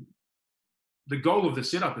 And the goal of the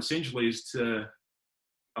setup essentially is to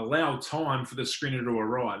allow time for the screener to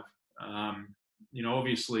arrive.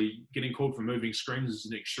 Obviously getting called for moving screens is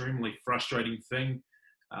an extremely frustrating thing.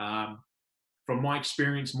 From my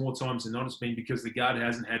experience, more times than not, it's been because the guard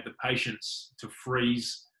hasn't had the patience to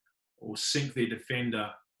freeze or sink their defender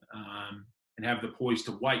and have the poise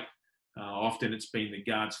to wait. Often it's been the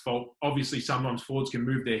guard's fault. Obviously, sometimes forwards can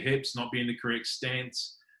move their hips, not be in the correct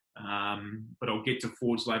stance. But I'll get to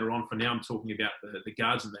forwards later on. For now, I'm talking about the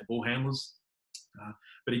guards and their ball handlers.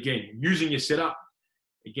 But again, using your setup,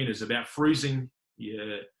 again, is about freezing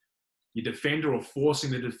your defender or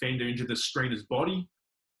forcing the defender into the screener's body,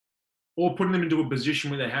 or putting them into a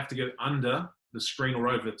position where they have to go under the screen or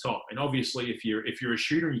over the top. And obviously, if you're a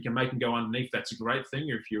shooter and you can make them go underneath, that's a great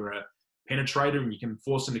thing. Or if you're a penetrator and you can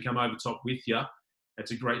force them to come over top with you,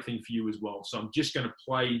 that's a great thing for you as well. So I'm just going to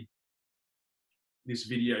play this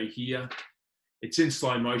video here. It's in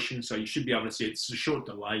slow motion, so you should be able to see it. It's a short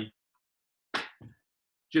delay.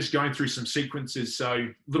 Just going through some sequences. So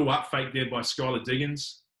little up fake there by Skylar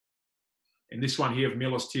Diggins. And this one here of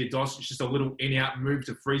Milos Teodosis, it's just a little in-out move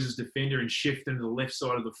to freeze his defender and shift into the left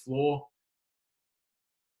side of the floor.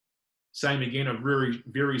 Same again, a very,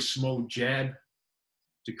 very small jab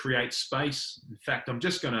to create space. In fact, I'm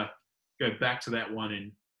just going to go back to that one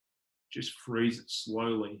and just freeze it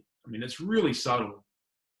slowly. I mean, it's really subtle.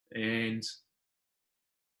 And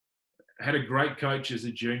I had a great coach as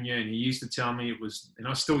a junior, and he used to tell me it was, and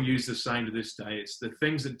I still use the same to this day, it's the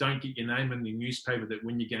things that don't get your name in the newspaper that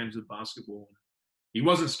win your games of basketball. He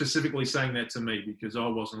wasn't specifically saying that to me because I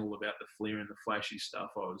wasn't all about the flair and the flashy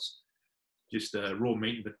stuff. I was just a raw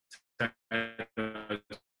meat and potato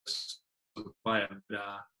player. But,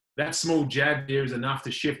 that small jab there is enough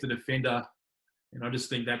to shift the defender, and I just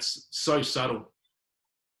think that's so subtle.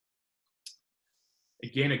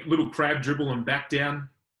 Again, a little crab dribble and back down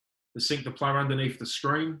to sink the player underneath the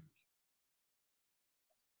screen.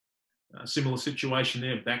 Similar situation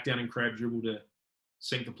there, back down and crab dribble to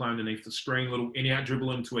sink the player underneath the screen. Little in-out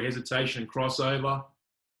dribble into a hesitation and crossover.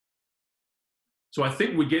 So I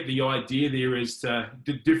think we get the idea there as to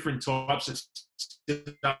the different types of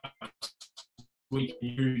setups we can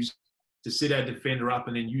use to set our defender up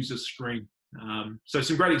and then use a screen. So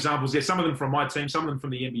some great examples there. Some of them from my team, some of them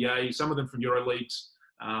from the NBA, some of them from EuroLeagues.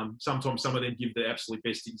 Sometimes some of them give the absolute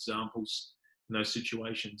best examples in those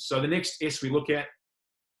situations. So the next S we look at,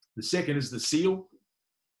 the second is the seal.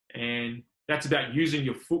 And that's about using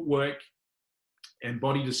your footwork and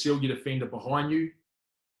body to seal your defender behind you.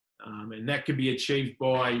 And that can be achieved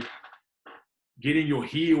by getting your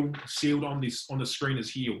heel sealed on the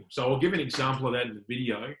screener's heel. So I'll give an example of that in the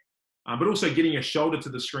video, but also getting a shoulder to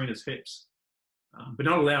the screener's hips. But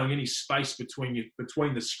not allowing any space between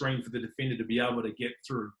the screen for the defender to be able to get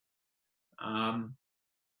through. And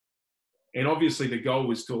obviously the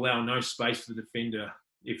goal is to allow no space for the defender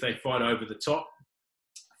if they fight over the top,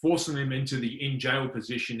 forcing them into the in jail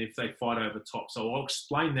position if they fight over top. So I'll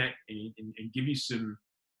explain that and give you some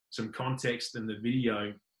context in the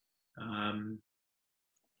video.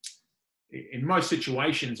 In most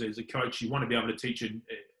situations as a coach, you want to be able to teach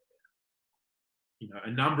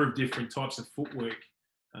a number of different types of footwork,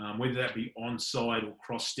 whether that be onside or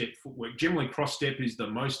cross-step footwork. Generally, cross-step is the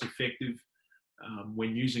most effective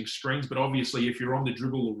when using screens. But obviously, if you're on the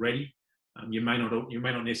dribble already, you may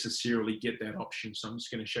not necessarily get that option. So I'm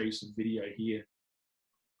just going to show you some video here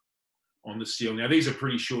on the seal. Now these are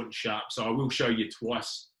pretty short and sharp, so I will show you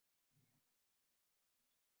twice.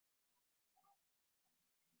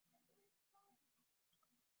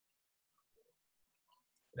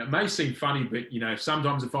 It may seem funny, but, you know,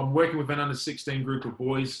 sometimes if I'm working with an under-16 group of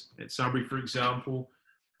boys at Sunbury, for example,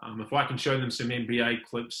 if I can show them some NBA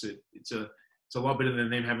clips, it's a lot better than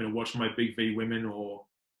them having to watch my Big V women or,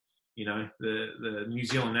 you know, the New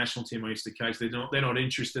Zealand national team I used to coach. They're not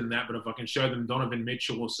interested in that, but if I can show them Donovan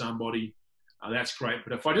Mitchell or somebody, that's great.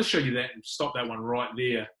 But if I just show you that and stop that one right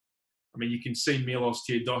there, I mean, you can see Milos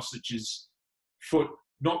Teodosic's foot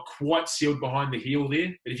not quite sealed behind the heel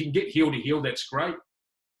there. But if you can get heel to heel, that's great.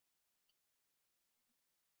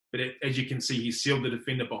 But as you can see, he sealed the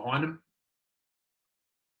defender behind him.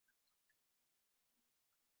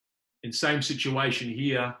 In same situation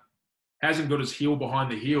here, hasn't got his heel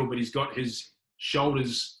behind the heel, but he's got his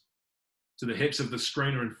shoulders to the hips of the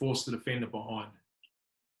screener and forced the defender behind.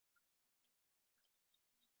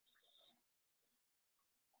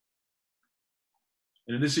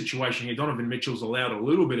 And in this situation here, Donovan Mitchell's allowed a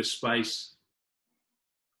little bit of space,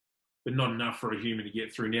 but not enough for a human to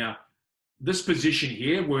get through. Now, this position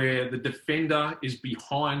here where the defender is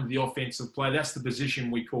behind the offensive player, that's the position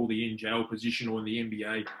we call the in-jail position, or in the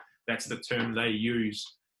NBA, that's the term they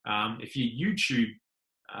use. If you YouTube,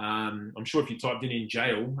 I'm sure if you typed in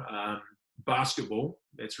jail, basketball,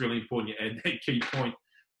 that's really important you add that key point.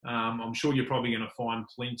 I'm sure you're probably going to find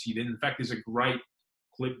plenty. Then, in fact, there's a great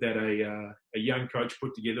clip that a young coach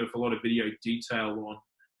put together with a lot of video detail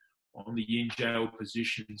on the in-jail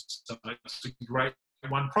positions. So it's a great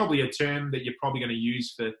one, probably a term that you're probably going to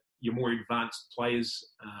use for your more advanced players.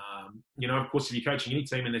 You know, of course, if you're coaching any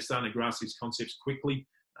team and they're starting to grasp these concepts quickly,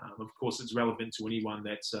 of course, it's relevant to anyone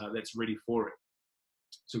that's ready for it.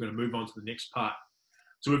 So we're going to move on to the next part.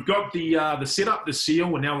 So we've got the setup, the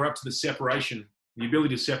seal, and now we're up to the separation, the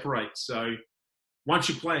ability to separate. So once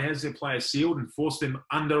your player has their player sealed and force them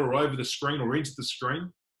under or over the screen or into the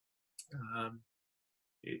screen,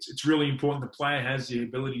 it's really important the player has the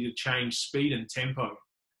ability to change speed and tempo,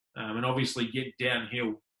 and obviously get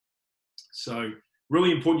downhill. So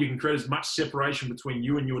really important you can create as much separation between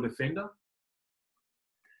you and your defender.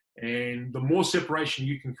 And the more separation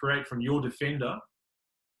you can create from your defender,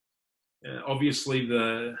 obviously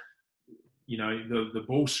the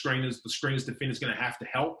ball screeners, the screeners defender is going to have to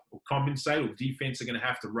help or compensate, or defense are going to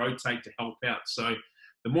have to rotate to help out. So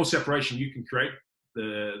the more separation you can create,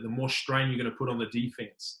 the more strain you're going to put on the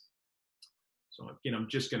defense. So again, I'm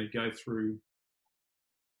just going to go through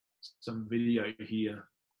some video here.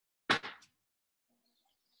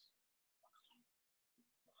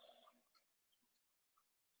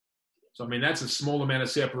 So, I mean, that's a small amount of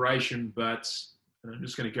separation, but I'm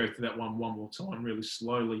just going to go through that one more time really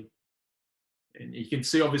slowly. And you can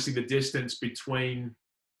see, obviously, the distance between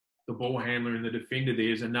the ball handler and the defender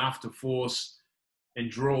there is enough to force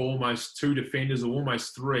and draw almost two defenders or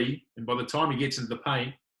almost three. And by the time he gets into the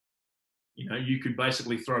paint, you know, you could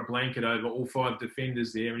basically throw a blanket over all five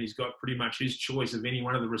defenders there, and he's got pretty much his choice of any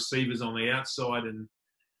one of the receivers on the outside. And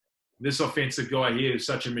this offensive guy here is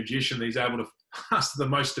such a magician that he's able to pass the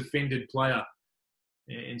most defended player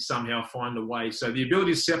and somehow find a way. So the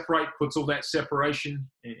ability to separate puts all that separation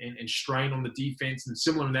and strain on the defense. And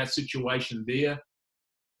similar in that situation there,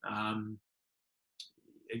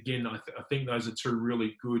 again, I think those are two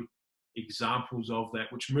really good examples of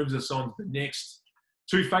that, which moves us on to the next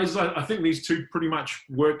two phases. I think these two pretty much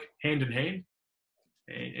work hand in hand.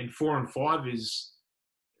 And 4 and 5 is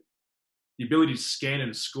the ability to scan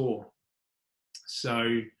and score.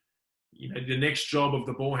 So, you know, the next job of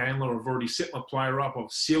the ball handler, I've already set my player up,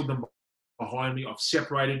 I've sealed them behind me, I've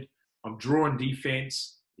separated, I've drawn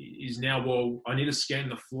defense, is now, well, I need to scan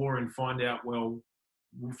the floor and find out, well,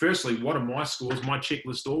 firstly, what are my scores? My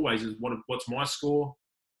checklist always is what's my score?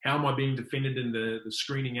 How am I being defended in the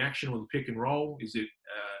screening action or the pick and roll? Is it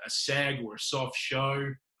a sag or a soft show?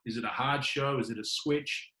 Is it a hard show? Is it a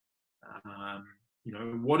switch? You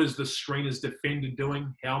know, what is the screener's defender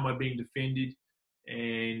doing? How am I being defended?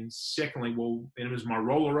 And secondly, well, then is my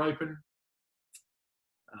roller open?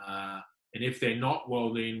 And if they're not,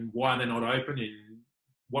 well, then why are they not open? And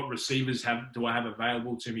what receivers do I have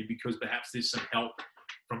available to me? Because perhaps there's some help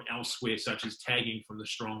from elsewhere, such as tagging from the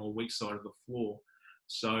strong or weak side of the floor.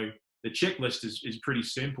 So the checklist is pretty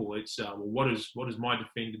simple. It's well, what has my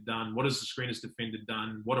defender done? What has the screener's defender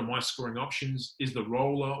done? What are my scoring options? Is the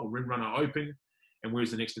roller or rim runner open? And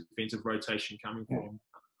where's the next defensive rotation coming from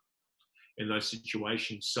in those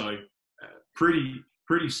situations? So pretty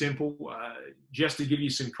pretty simple. Just to give you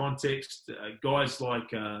some context, guys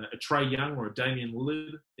like a Trey Young or a Damian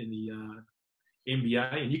Lillard in the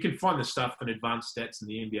NBA, and you can find the stuff in advanced stats in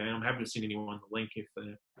the NBA. I'm happy to send anyone the link if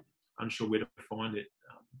they're unsure where to find it.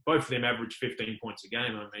 Both of them average 15 points a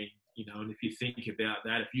game. I mean, and if you think about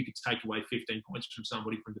that, if you could take away 15 points from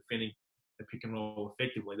somebody from defending the pick and roll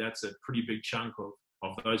effectively, that's a pretty big chunk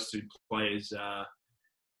of those two players'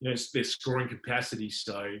 their scoring capacity.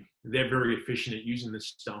 So they're very efficient at using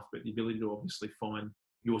this stuff, but the ability to obviously find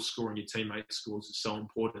your score and your teammates' scores is so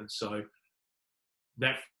important. So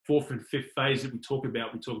that fourth and fifth phase that we talk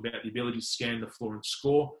about the ability to scan the floor and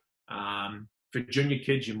score. For junior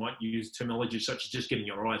kids, you might use terminology such as just getting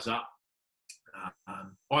your eyes up,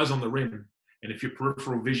 eyes on the rim. And if your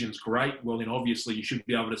peripheral vision's great, well, then obviously you should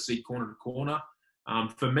be able to see corner to corner.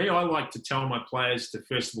 For me, I like to tell my players to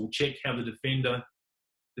first of all check how the defender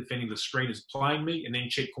defending the screen is playing me, and then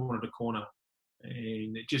check corner to corner.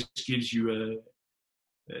 And it just gives you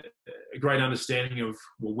a great understanding of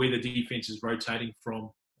where the defense is rotating from.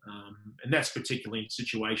 And that's particularly in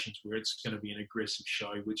situations where it's going to be an aggressive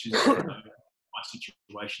show, which is my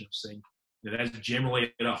situation I've seen. That's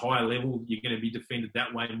generally at a higher level, you're going to be defended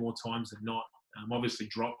that way more times than not. Obviously,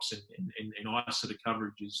 drops and isolated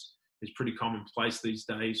coverage is pretty commonplace these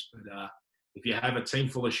days. But if you have a team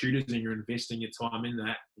full of shooters and you're investing your time in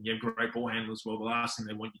that, and you have great ball handlers, well, the last thing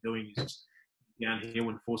they want you doing is downhill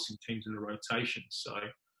and forcing teams into rotation. So,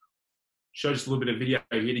 show just a little bit of video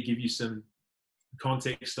here to give you some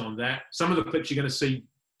context on that. Some of the clips you're going to see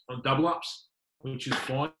on double ups, which is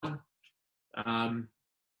fine.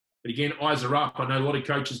 But again, eyes are up. I know a lot of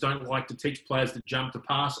coaches don't like to teach players to jump to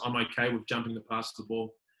pass. I'm okay with jumping to pass the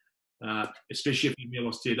ball, especially if you're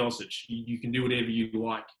Milos Teodosic. You can do whatever you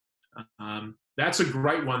like. That's a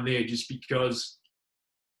great one there, just because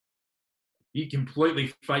he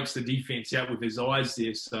completely fakes the defense out with his eyes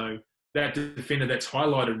there. So that defender that's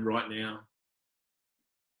highlighted right now,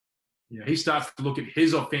 he starts to look at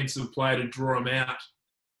his offensive player to draw him out,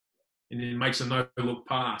 and then makes a no-look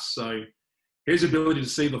pass. So his ability to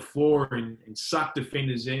see the floor and suck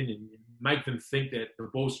defenders in and make them think that the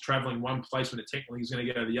ball's traveling one place when it technically is going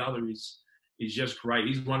to go the other is just great.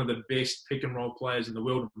 He's one of the best pick-and-roll players in the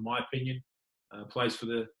world, in my opinion. Plays for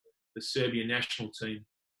the Serbian national team.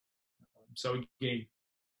 So again,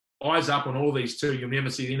 eyes up on all these two. You'll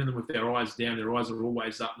never see any of them with their eyes down. Their eyes are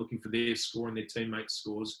always up, looking for their score and their teammates'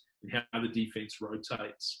 scores and how the defense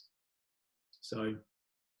rotates. So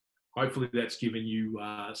hopefully that's given you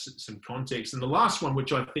some context. And the last one,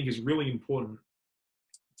 which I think is really important,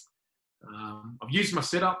 I've used my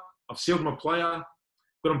setup. I've sealed my player,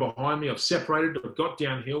 got them behind me. I've separated. I've got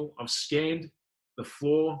downhill. I've scanned the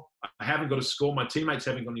floor. I haven't got a score. My teammates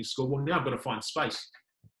haven't got any score. Well, now I've got to find space.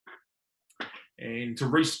 And to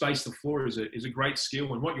respace the floor is a great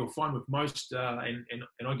skill. And what you'll find with most, and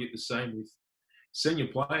I get the same with senior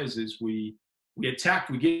players, is we attack,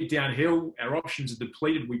 we get downhill, our options are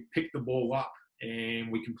depleted, we pick the ball up,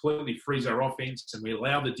 and we completely freeze our offense, and we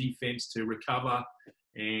allow the defense to recover,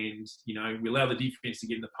 and we allow the defense to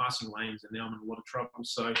get in the passing lanes, and now I'm in a lot of trouble.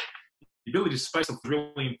 So the ability to space is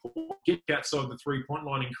really important. Get outside the three-point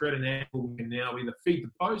line and create an angle. We can now either feed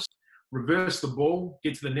the post, reverse the ball,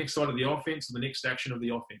 get to the next side of the offense, or the next action of the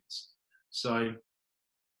offense. So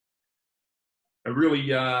a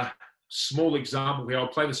really small example here. I'll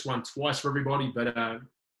play this one twice for everybody, but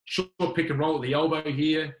short pick and roll at the elbow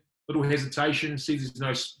here, little hesitation, sees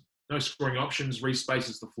there's no scoring options,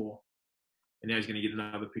 respaces the floor. And now he's going to get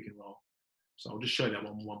another pick and roll. So I'll just show that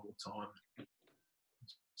one more time.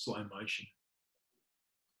 Slow motion.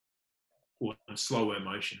 Or slower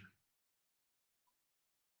motion.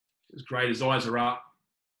 It's great. His eyes are up,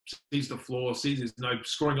 sees the floor, sees there's no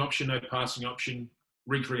scoring option, no passing option,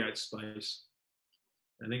 recreates space.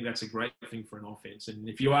 I think that's a great thing for an offense. And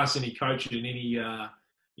if you ask any coach at any,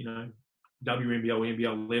 WNBL,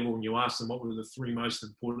 NBL level, and you ask them what were the three most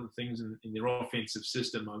important things in their offensive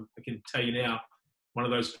system, I can tell you now, one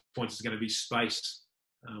of those points is going to be space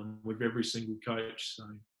with every single coach. So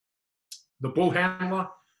the ball handler,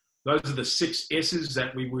 those are the 6 S's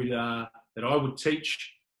that we would that I would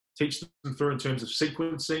teach them through in terms of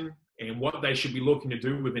sequencing and what they should be looking to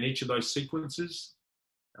do within each of those sequences.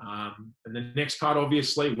 And the next part,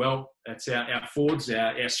 obviously, well, that's our forwards,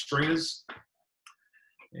 our screeners.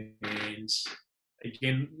 And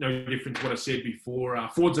again, no different to what I said before.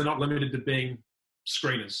 Forwards are not limited to being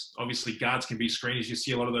screeners. Obviously, guards can be screeners. You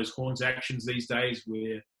see a lot of those horns actions these days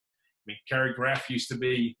where, Carrie Graff used to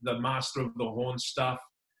be the master of the horn stuff.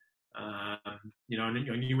 And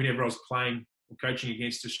I knew whenever I was playing or coaching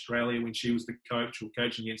against Australia when she was the coach, or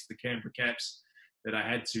coaching against the Canberra Caps, that I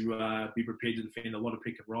had to be prepared to defend a lot of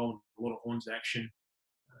pick and roll, a lot of horns action.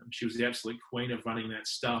 She was the absolute queen of running that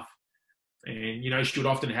stuff. And, she would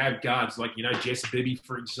often have guards like, Jess Bibby,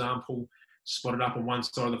 for example, spotted up on one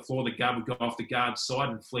side of the floor. The guard would go off the guard side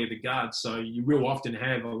and flare the guard. So you will often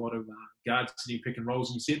have a lot of guards sitting pick and rolls.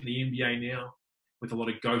 And you see it in the NBA now with a lot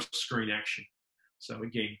of ghost screen action. So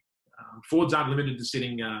again, forwards aren't limited to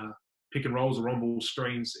sitting pick and rolls or on-ball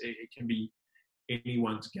screens. It can be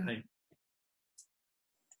anyone's game.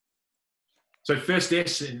 So first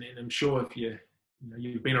S, and I'm sure if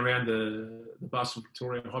you've been around the Basketball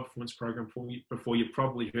Victoria High Performance Program before, you've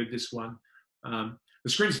probably heard this one. The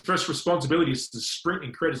screen's first responsibility is to sprint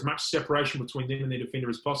and create as much separation between them and their defender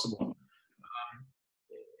as possible.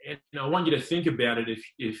 And I want you to think about it.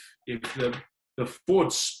 If the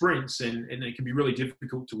forward sprints, and it can be really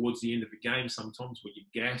difficult towards the end of the game sometimes where you're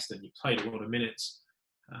gassed and you played a lot of minutes.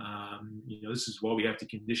 This is why we have to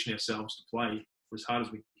condition ourselves to play for as hard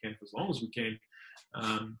as we can, for as long as we can.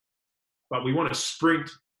 But we want to sprint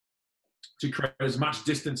to create as much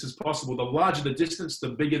distance as possible. The larger the distance, the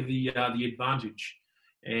bigger the advantage,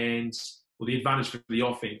 the advantage for the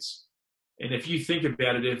offense. And if you think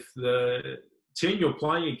about it, if the team you're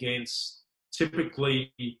playing against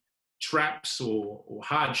typically traps or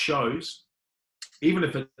hard shows, even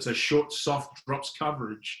if it's a short, soft drops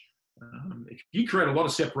coverage, if you create a lot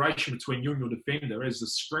of separation between you and your defender as the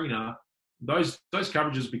screener, those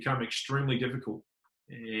coverages become extremely difficult.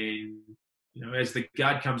 And as the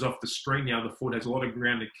guard comes off the screen now, the forward has a lot of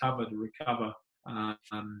ground to cover to recover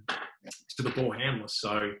to the ball handler.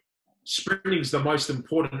 So sprinting is the most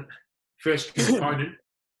important first component,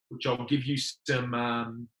 which I'll give you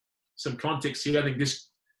some context here. I think this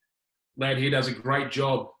lad here does a great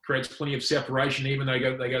job, creates plenty of separation, even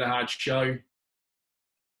though they got a hard show.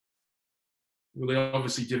 Really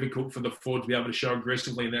obviously difficult for the forward to be able to show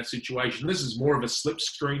aggressively in that situation. This is more of a slip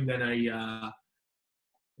screen than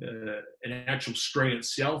an actual screen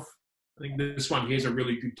itself. I think this one here is a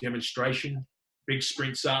really good demonstration. Big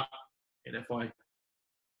sprints up, and that's fine,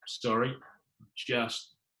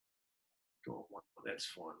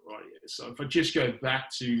 right here. So if I just go back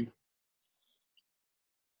to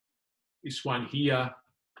this one here,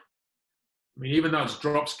 even though it's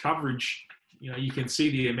drops coverage, you can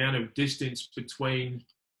see the amount of distance between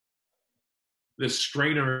the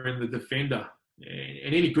screener and the defender.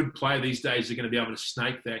 And any good player these days are going to be able to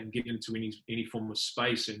snake that and get into any form of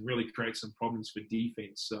space and really create some problems for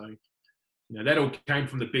defense. So, that all came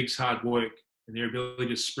from the bigs' hard work and their ability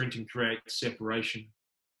to sprint and create separation.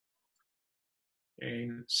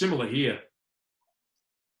 And similar here.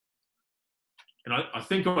 And I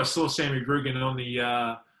think I saw Sammy Grugan on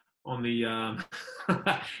the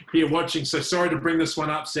here watching. So sorry to bring this one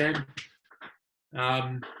up, Sam.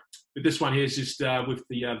 But this one here is just with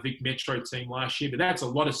the Vic Metro team last year. But that's a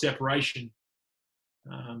lot of separation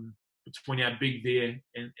between our big there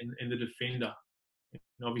and the defender.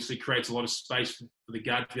 And obviously creates a lot of space for the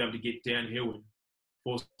guard to be able to get downhill and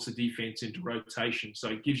force the defense into rotation. So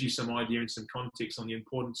it gives you some idea and some context on the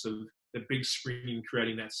importance of the big sprinting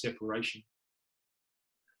creating that separation.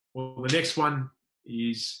 Well, the next one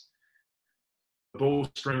is the ball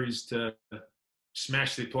screener is to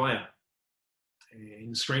smash their player.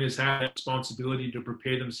 And screeners have that responsibility to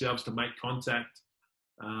prepare themselves to make contact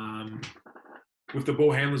with the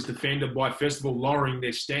ball handler's defender by, first of all, lowering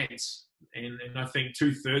their stance. And I think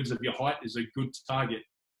 2/3 of your height is a good target.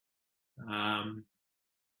 And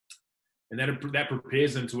that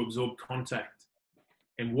prepares them to absorb contact.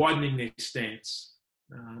 And widening their stance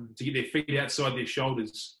to get their feet outside their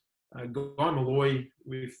shoulders. Guy Malloy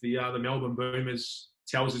with the Melbourne Boomers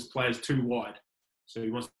tells his players too wide. So he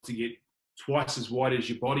wants to get twice as wide as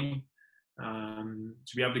your body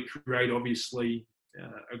to be able to create, obviously,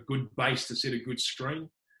 a good base to set a good screen.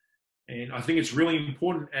 And I think it's really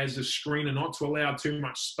important as a screener not to allow too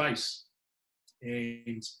much space.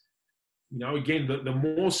 And, again, the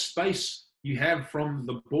more space you have from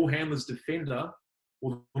the ball handler's defender,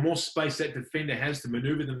 or the more space that defender has to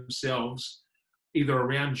maneuver themselves either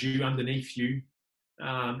around you, underneath you,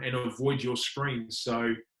 and avoid your screen.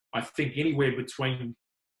 So I think anywhere between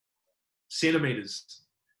centimetres,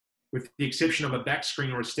 with the exception of a back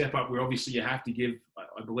screen or a step up, where obviously you have to give,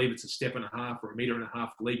 I believe it's a step and a half or 1.5 metres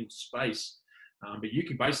legal space. But you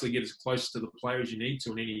can basically get as close to the player as you need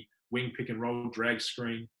to in any wing, pick and roll, drag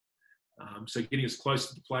screen. So getting as close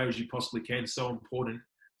to the player as you possibly can is so important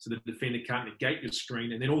so the defender can't negate your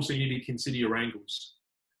screen. And then also you need to consider your angles.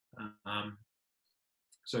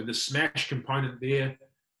 So the smash component there,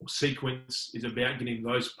 or sequence, is about getting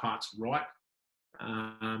those parts right.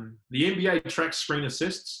 The NBA tracks screen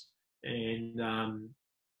assists, and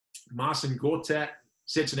Marcin Gortat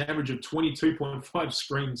sets an average of 22.5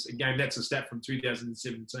 screens a game. That's a stat from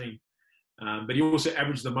 2017. But he also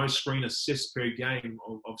averaged the most screen assists per game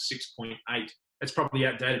of 6.8. That's probably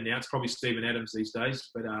outdated now. It's probably Steven Adams these days.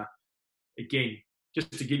 But again,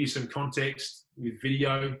 just to give you some context with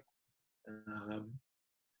video,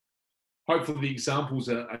 hopefully the examples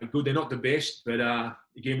are good. They're not the best, but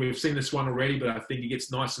again, we've seen this one already, but I think he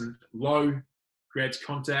gets nice and low, creates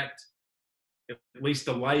contact, at least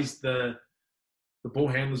delays the ball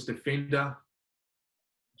handler's defender.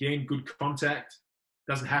 Again, good contact.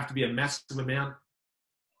 Doesn't have to be a massive amount.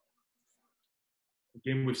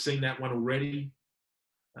 Again, we've seen that one already.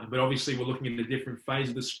 But obviously, we're looking at a different phase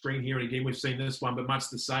of the screen here. And again, we've seen this one, but much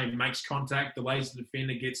the same. Makes contact, delays the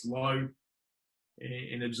defender, gets low,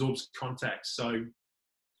 and absorbs contact. So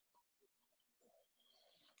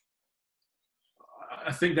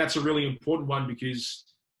I think that's a really important one because,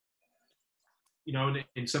 you know,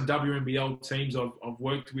 in some WNBL teams I've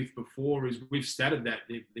worked with before, is we've stated that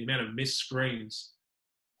the amount of missed screens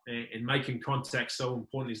and making contact so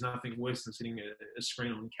important. There's nothing worse than sitting a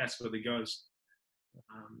screen on Casper the Ghost.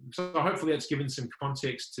 So hopefully that's given some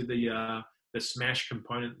context to the smash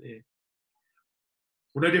component there.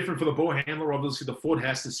 Well, no different for the ball handler. Obviously, the forward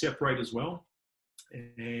has to separate as well.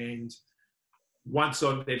 And once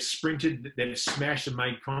they've sprinted, they've smashed and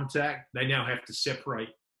made contact, they now have to separate.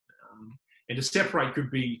 And to separate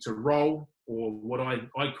could be to roll, or what I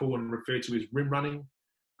call and refer to as rim running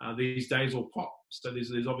these days, or pop. So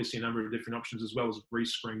there's obviously a number of different options as well as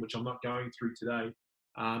re-screen, which I'm not going through today.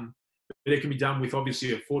 But it can be done with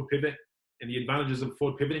obviously a forward pivot. And the advantages of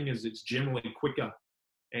forward pivoting is it's generally quicker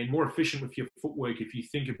and more efficient with your footwork. If you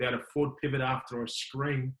think about a forward pivot after a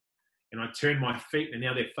screen, and I turn my feet and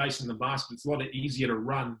now they're facing the basket, it's a lot easier to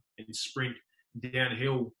run and sprint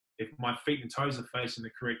downhill if my feet and toes are facing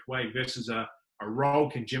the correct way, versus a roll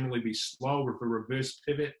can generally be slow with a reverse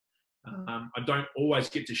pivot. I don't always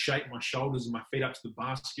get to shape my shoulders and my feet up to the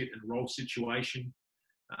basket and roll situation.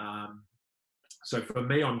 So for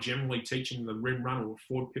me, I'm generally teaching the rim run or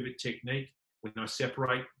forward pivot technique when I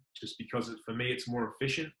separate, just because for me it's more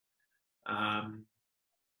efficient. And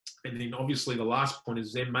then obviously the last point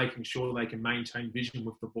is them making sure they can maintain vision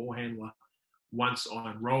with the ball handler once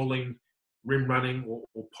I'm rolling, rim running,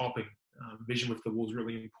 or popping. Vision with the ball is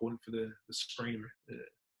really important for the screener,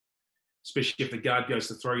 especially if the guard goes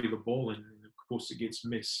to throw you the ball and of course it gets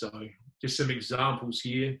missed. So just some examples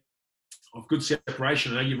here of good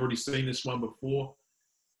separation. I know you've already seen this one before,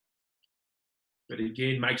 but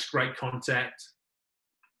again, makes great contact.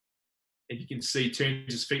 And you can see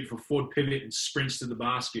turns his feet for forward pivot and sprints to the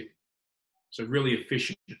basket. So really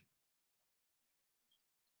efficient.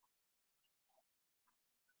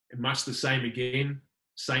 And much the same again,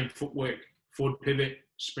 same footwork, forward pivot,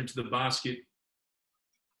 sprint to the basket,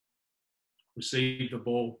 receive the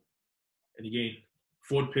ball, and again,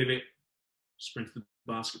 forward pivot, sprint to the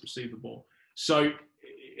basket, receive the ball. So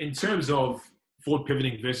in terms of forward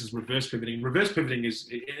pivoting versus reverse pivoting is,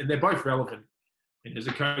 and they're both relevant. And as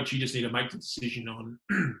a coach, you just need to make the decision on,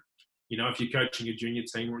 you know, if you're coaching a junior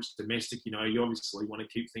team or it's domestic, you know, you obviously want to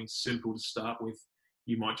keep things simple to start with.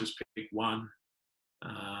 You might just pick one.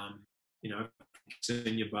 You know,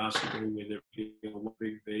 senior basketball, whether it be a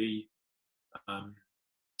BB,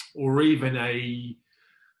 or even a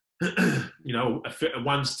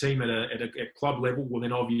one's team at a club level, well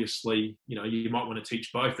then obviously, you know, you might want to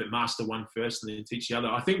teach both, but master one first and then teach the other.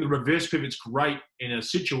 I think the reverse pivot's great in a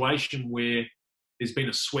situation where there's been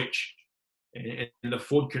a switch and the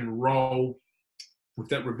forward can roll with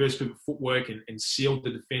that reverse pivot footwork and seal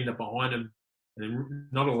the defender behind him, and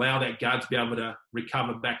not allow that guard to be able to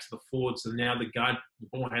recover back to the forward. So now the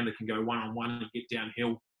ball handler can go one-on-one and get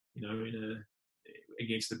downhill, you know,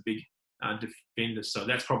 against a big defender. So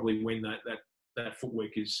that's probably when that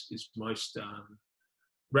footwork is most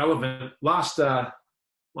relevant. Last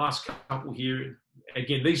couple here.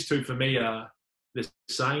 Again, these two for me are the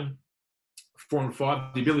same. 4 and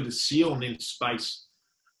 5, the ability to seal and then space.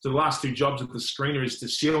 So the last two jobs of the screener is to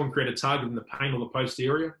seal and create a target in the paint or the post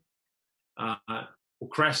area, or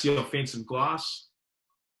crash the offensive glass,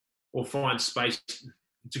 or find space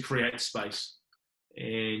to create space.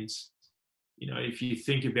 And, you know, if you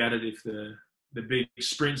think about it, if the big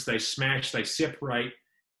sprints, they smash, they separate,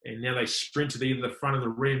 and now they sprint to either the front of the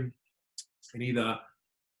rim, and either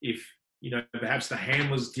if, you know, perhaps the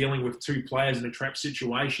handler's dealing with two players in a trap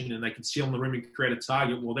situation and they can seal on the rim and create a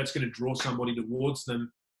target, well, that's going to draw somebody towards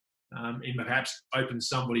them and perhaps open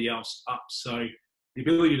somebody else up. So the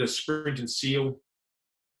ability to sprint and seal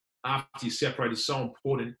after you separate is so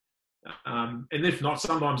important. And if not,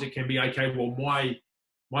 sometimes it can be, okay, well,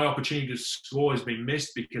 my opportunity to score has been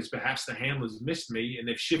missed because perhaps the handlers missed me and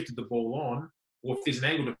they've shifted the ball on. Or if there's an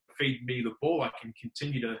angle to feed me the ball, I can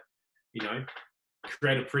continue to,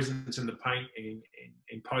 create a presence in the paint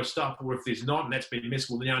and post up. Or if there's not and that's been missed,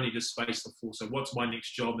 well, then I need to space the floor. So what's my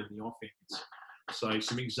next job in the offense? So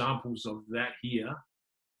some examples of that here.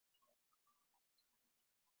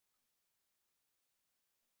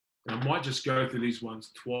 I might just go through these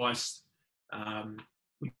ones twice.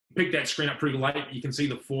 We picked that screen up pretty late. You can see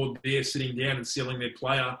the forward there sitting down and sealing their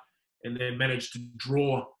player, and then managed to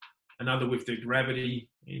draw another with their gravity.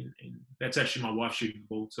 And that's actually my wife shooting the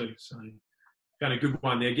ball too. So found a good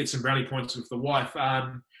one there. Get some brownie points with the wife.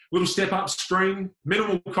 Little step up screen,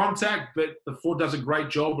 minimal contact, but the forward does a great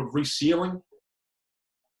job of resealing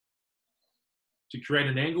to create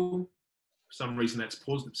an angle. For some reason, that's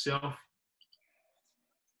paused itself.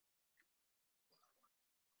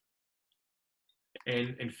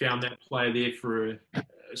 And found that player there for a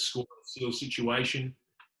score seal situation.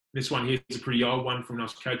 This one here is a pretty old one from when I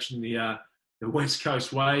was coaching the West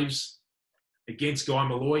Coast Waves against Guy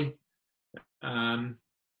Malloy.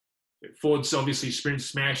 Forwards obviously sprint,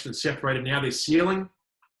 smashed and separated. Now they're sealing.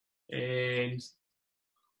 And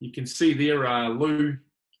you can see there Lou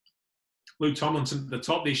Tomlinson at the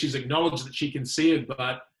top there. She's acknowledged that she can see it,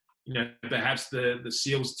 but perhaps the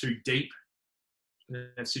seal's too deep in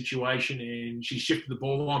that situation, and she shifted the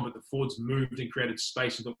ball on, but the forwards moved and created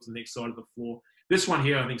space and got to the next side of the floor. This one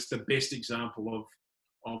here, I think, is the best example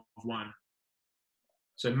of one.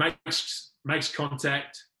 So makes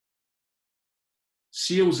contact,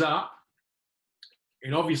 seals up,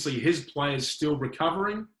 and obviously his player's still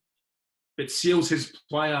recovering, but seals his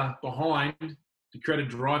player behind to create a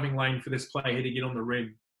driving lane for this player here to get on the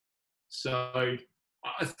rim. So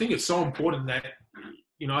I think it's so important that,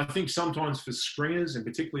 I think sometimes for screeners, and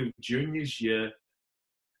particularly with juniors,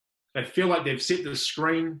 they feel like they've set the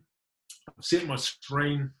screen, I've set my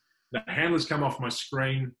screen, the handlers come off my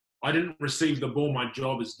screen, I didn't receive the ball, my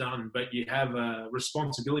job is done. But you have a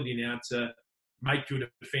responsibility now to make your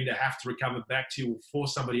defender have to recover back to you or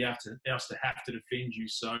force somebody else to have to defend you.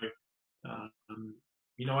 So,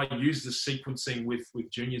 I use the sequencing with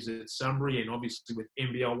juniors at Sunbury, and obviously with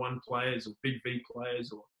NBL 1 players or Big V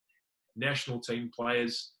players or national team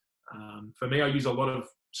players. For me, I use a lot of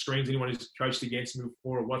screens. Anyone who's coached against me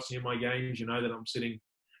before or watched any of my games, that I'm sitting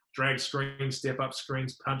drag screens, step-up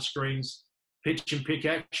screens, punch screens, pitch and pick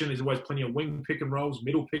action. There's always plenty of wing pick and rolls,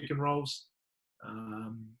 middle pick and rolls.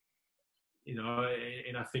 And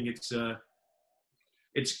I think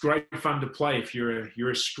it's great fun to play if you're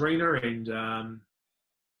a screener, and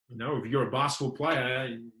if you're a basketball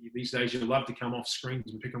player these days, you love to come off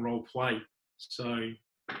screens and pick and roll play. So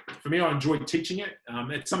for me, I enjoy teaching it.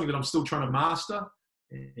 It's something that I'm still trying to master.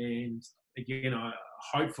 And again,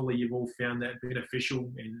 hopefully you've all found that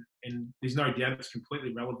beneficial. And there's no doubt it's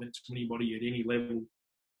completely relevant to anybody at any level,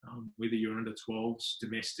 whether you're under 12s,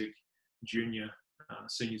 domestic, junior,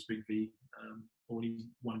 seniors, Big V, or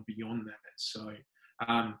anyone beyond that. So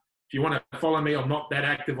if you want to follow me, I'm not that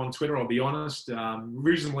active on Twitter, I'll be honest.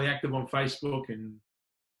 Reasonably active on Facebook and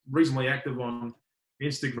reasonably active on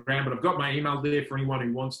Instagram, but I've got my email there for anyone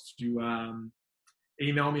who wants to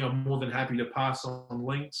email me. I'm more than happy to pass on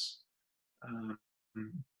links.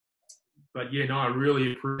 But I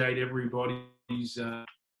really appreciate everybody's time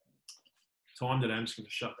today. I'm just going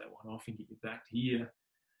to shut that one off and get you back here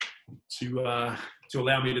to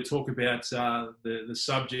allow me to talk about the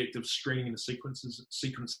subject of screening and the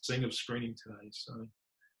sequencing of screening today. So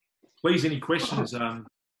please, any questions?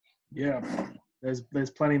 There's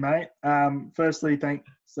plenty, mate. Firstly, thanks.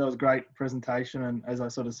 That was a great presentation. And as I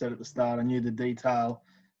sort of said at the start, I knew the detail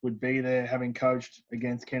would be there. Having coached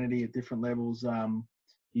against Kennedy at different levels,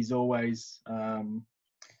 he's always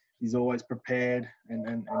prepared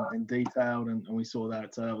and detailed, and we saw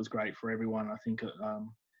that. So that was great for everyone. I think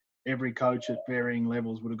every coach at varying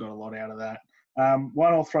levels would have got a lot out of that.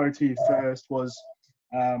 One I'll throw to you first was,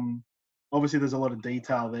 obviously there's a lot of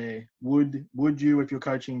detail there. Would you, if you're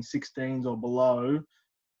coaching 16s or below,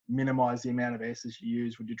 minimize the amount of S's you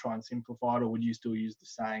use? Would you try and simplify it, or would you still use the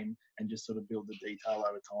same and just sort of build the detail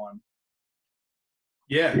over time?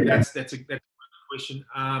 Yeah, that's a good question.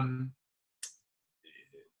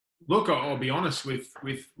 Look, I'll be honest, with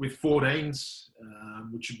 14s,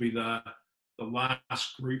 which would be the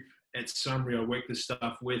last group at Sunbury I worked this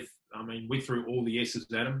stuff with. I mean, we threw all the S's at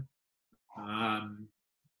them.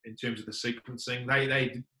 In terms of the sequencing,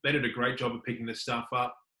 they did a great job of picking this stuff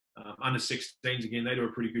up. Under 16s, again, they do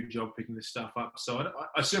a pretty good job picking this stuff up. So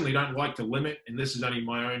I certainly don't like to limit, and this is only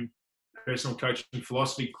my own personal coaching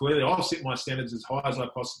philosophy. Clearly, I'll set my standards as high as I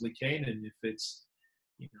possibly can, and if it's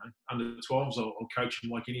under the 12s, I'll coach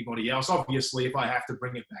them like anybody else. Obviously, if I have to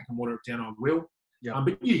bring it back and water it down, I will. Yeah.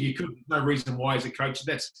 But yeah, you could. No reason why as a coach.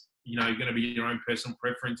 That's going to be your own personal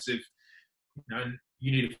preference. If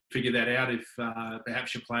you need to figure that out. If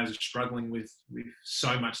perhaps your players are struggling with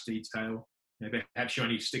so much detail, perhaps you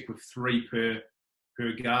only stick with 3 per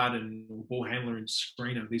guard and ball handler and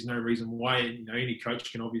screener. There's no reason why. Any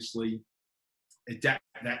coach can obviously adapt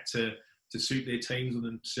that to suit their teams or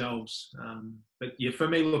themselves. But yeah, for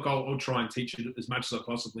me, look, I'll try and teach it as much as I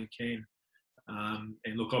possibly can.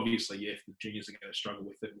 And look, obviously, yeah, if the juniors are going to struggle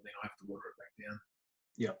with it, well, then I have to water it back down.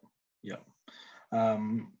 Yep.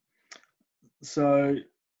 So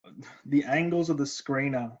the angles of the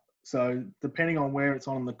screener. So depending on where it's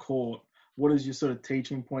on the court, what is your sort of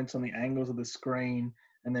teaching points on the angles of the screen?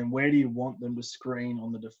 And then where do you want them to screen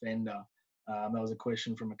on the defender? That was a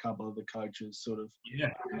question from a couple of the coaches, sort of.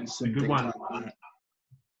 Yeah, a good one. Like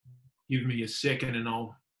Give me a second and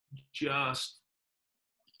I'll just...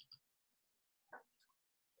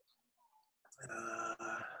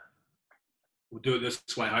 we'll do it this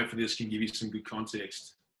way. Hopefully this can give you some good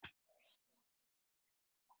context.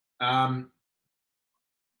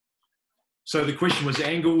 So the question was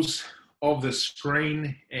angles of the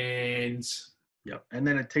screen and... Yep. And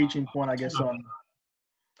then a teaching point, I guess,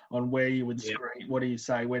 on where you would screen. What do you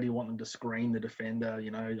say? Where do you want them to screen the defender?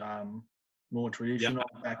 More traditional,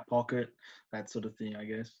 back pocket, that sort of thing, I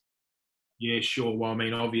guess. Yeah, sure. Well, I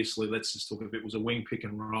mean, obviously, let's just talk if it was a wing pick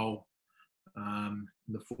and roll.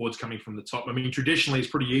 The forward's coming from the top. I mean, traditionally, it's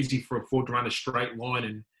pretty easy for a forward to run a straight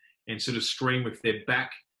line and sort of screen with their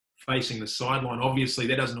back facing the sideline. Obviously,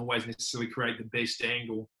 that doesn't always necessarily create the best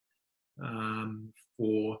angle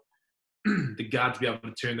for the guard to be able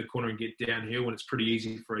to turn the corner and get downhill, and it's pretty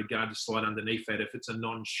easy for a guard to slide underneath that if it's a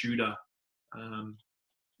non-shooter.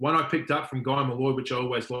 One I picked up from Guy Malloy, which I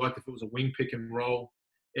always liked, if it was a wing pick and roll,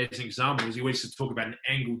 as an example, is he always to talk about an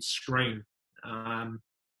angled screen. And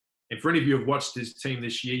for any of you who have watched his team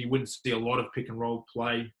this year, you wouldn't see a lot of pick and roll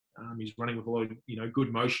play. He's running with a lot of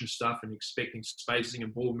good motion stuff and expecting spacing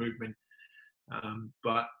and ball movement.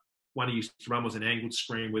 But one he used to run was an angled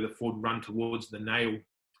screen where the forward run towards the nail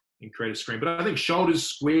and create a screen. But I think shoulders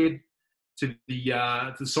squared to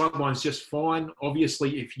the sideline is just fine.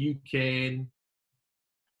 Obviously, if you can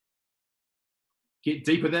get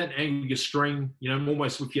deeper that, angle your screen,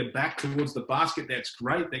 almost with your back towards the basket, that's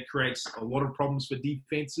great. That creates a lot of problems for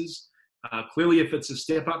defenses. Clearly, if it's a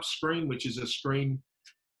step-up screen, which is a screen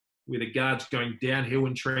where the guard's going downhill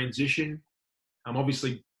in transition,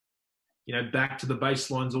 obviously, back to the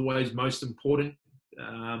baseline is always most important.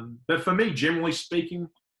 But for me, generally speaking,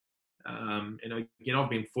 and again,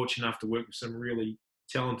 I've been fortunate enough to work with some really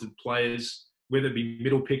talented players, whether it be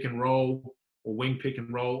middle pick and roll or wing pick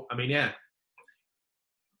and roll. I mean, yeah,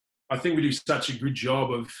 I think we do such a good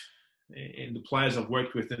job of, and the players I've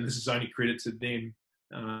worked with, and this is only credit to them,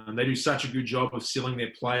 they do such a good job of sealing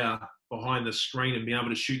their player behind the screen and being able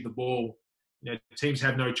to shoot the ball. Teams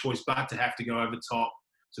have no choice but to have to go over top.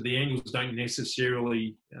 So the angles don't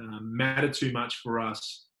necessarily matter too much for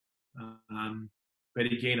us. But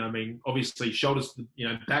again, I mean, obviously shoulders,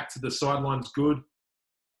 back to the sideline's good.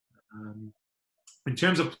 In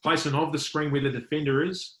terms of placement of the screen where the defender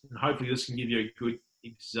is, and hopefully this can give you a good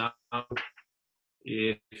example.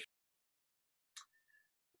 If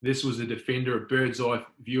this was a defender, a bird's eye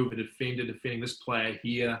view of a defender defending this player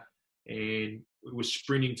here, and we were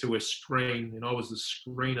sprinting to a screen, and I was the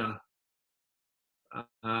screener,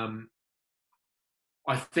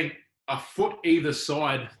 I think a foot either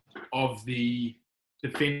side of the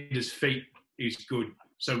defender's feet is good.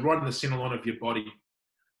 So right in the center line of your body.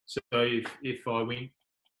 So if I went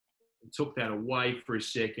and took that away for a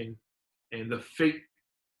second, and the feet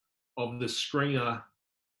of the screener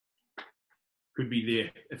could be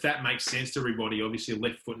there. If that makes sense to everybody, obviously a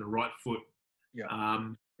left foot and a right foot. Yeah. I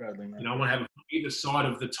want to have either side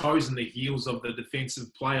of the toes and the heels of the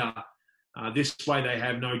defensive player. This way they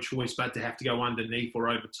have no choice but to have to go underneath or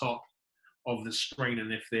over top of the screen.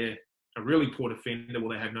 And if they're a really poor defender, well,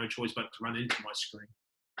 they have no choice but to run into my screen.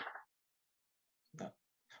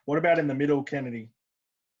 What about in the middle, Kennedy?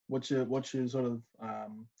 What's your sort of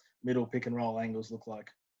middle pick and roll angles look like?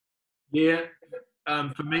 Yeah,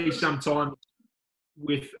 for me, sometimes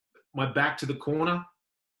with my back to the corner,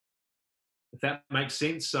 if that makes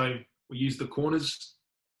sense. So we use the corners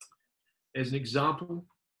as an example.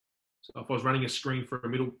 So if I was running a screen for a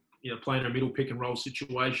middle, playing a middle pick and roll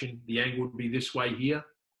situation, the angle would be this way here.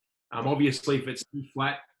 Obviously, if it's too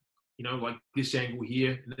flat, like this angle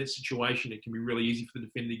here, in that situation, it can be really easy for the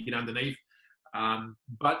defender to get underneath.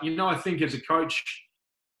 But, I think as a coach,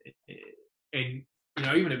 and,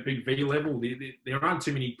 even at big V level, there aren't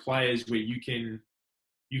too many players where you can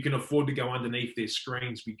afford to go underneath their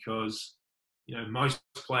screens because, most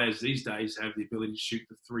players these days have the ability to shoot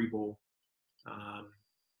the 3-ball.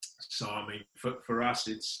 So, I mean, for us,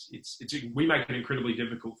 we make it incredibly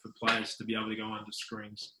difficult for players to be able to go under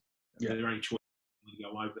screens. Yeah. Their only choice is to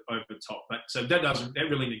go over the top. But so that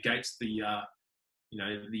really negates the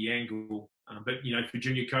angle. But for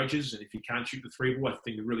junior coaches, and if you can't shoot the 3-ball, I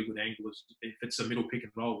think a really good angle is if it's a middle pick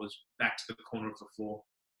and roll, is back to the corner of the floor.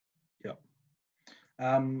 Yep.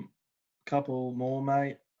 Couple more,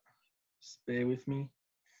 mate. Just bear with me.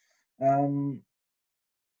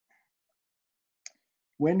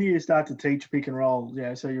 When do you start to teach pick and roll?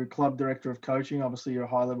 Yeah, so you're a club director of coaching. Obviously, you're a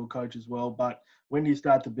high-level coach as well. But when do you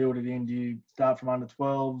start to build it in? Do you start from under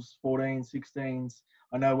 12s, 14s, 16s?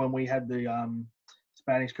 I know when we had the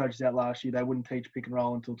Spanish coaches out last year, they wouldn't teach pick and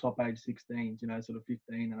roll until top age 16s, sort of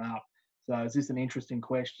 15 and up. So is this an interesting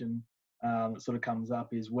question that sort of comes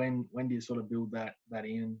up is when do you sort of build that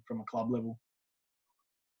in from a club level?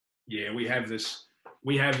 Yeah, we have this,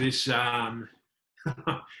 and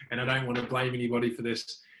I don't want to blame anybody for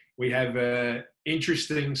this. We have an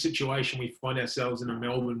interesting situation we find ourselves in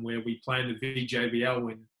Melbourne where we play in the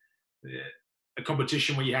VJBL, a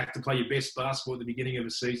competition where you have to play your best basketball at the beginning of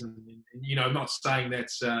a season. And I'm not saying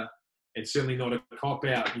that's it's certainly not a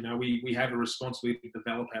cop-out. We have a responsibility to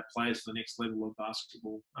develop our players to the next level of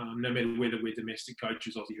basketball, no matter whether we're domestic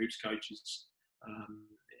coaches, Aussie Hoops coaches,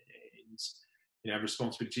 and have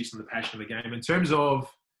responsibility to teach them the passion of the game. In terms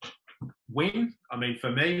of when, I mean,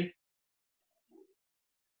 for me,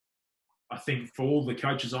 I think for all the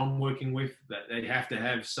coaches I'm working with, that they have to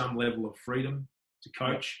have some level of freedom to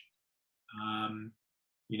coach.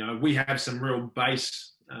 We have some real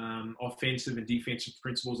base offensive and defensive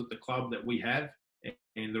principles at the club that we have,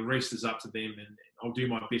 and the rest is up to them. And I'll do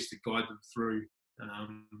my best to guide them through,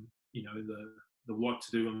 the what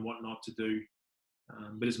to do and what not to do.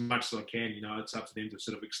 But as much as I can, it's up to them to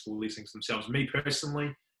sort of explore these things themselves. Me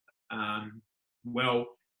personally,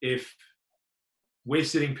 if we're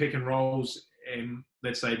setting pick and rolls and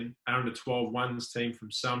let's say under 12 ones team from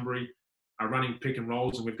Sunbury are running pick and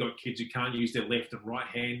rolls and we've got kids who can't use their left and right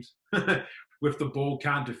hand with the ball,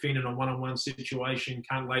 can't defend in a one-on-one situation,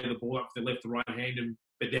 can't lay the ball up with their left or right hand,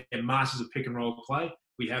 but they're masters of pick and roll play,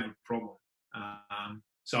 we have a problem.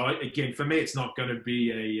 So again, for me, it's not going to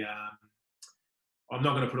be I'm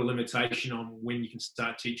not going to put a limitation on when you can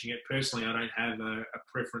start teaching it. Personally, I don't have a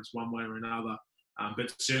preference one way or another.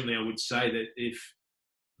 But certainly I would say that if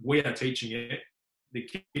we are teaching it, the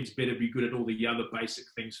kids better be good at all the other basic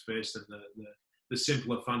things first and the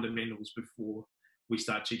simpler fundamentals before we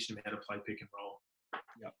start teaching them how to play pick and roll.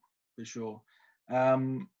 Yep, for sure.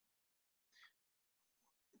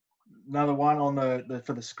 Another one on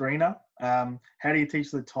for the screener. How do you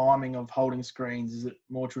teach the timing of holding screens? Is it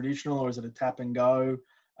more traditional, or is it a tap and go,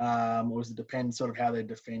 or does it depend sort of how they're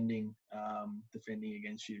defending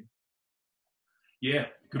against you? Yeah,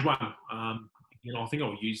 good one. I think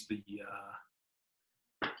I'll use the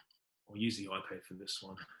iPad for this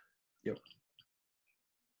one. Yep.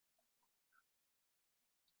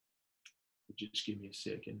 Just give me a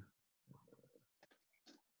second.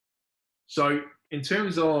 So in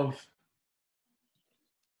terms of,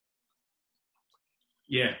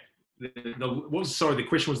 the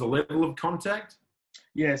question was the level of contact?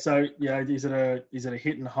 Yeah, so is it a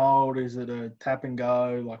hit and hold? Is it a tap and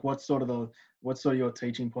go? Like what's sort of your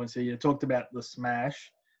teaching points here? You talked about the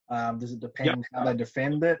smash. Does it depend how they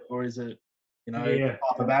defend it, or is it the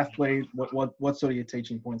type of athlete? What sort of your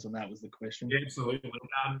teaching points on that was the question? Yeah, absolutely.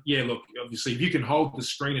 Look, obviously, if you can hold the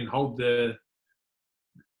screen and hold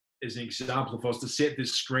as an example, if I was to set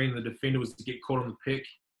this screen, the defender was to get caught on the pick,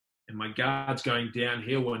 and my guard's going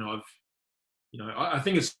downhill, and I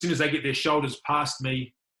think as soon as they get their shoulders past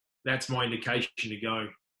me, that's my indication to go.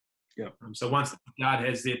 Yeah. So once the guard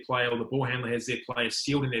has their player or the ball handler has their player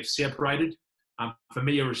sealed and they've separated, for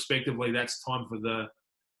me, irrespectively, that's time for the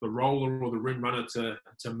roller or the rim runner to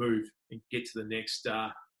move and get to the next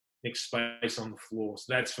space on the floor.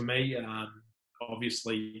 So that's for me.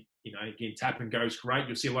 Obviously, again, tap and go is great.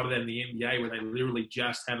 You'll see a lot of that in the NBA where they literally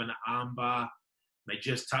just have an arm bar. They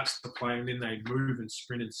just touch the player and then they move and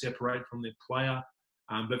sprint and separate from their player.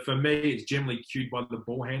 But for me, it's generally cued by the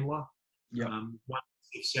ball handler. Yep. Once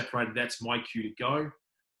it's separated, that's my cue to go.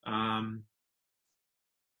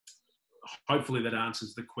 Hopefully that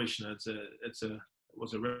answers the question. There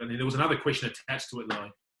was another question attached to it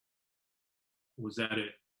though. Was that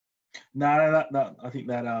it? No, I think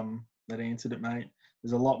that answered it, mate.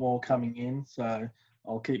 There's a lot more coming in, so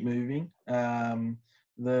I'll keep moving.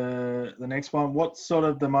 the next one, what's sort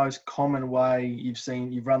of the most common way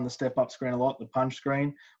you've run the step-up screen a lot, the punch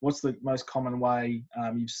screen. What's the most common way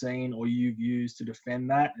you've seen or you've used to defend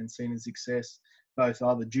that and seen a success, both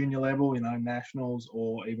either junior level, nationals,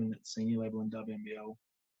 or even at senior level in WNBL?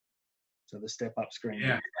 So the step-up screen.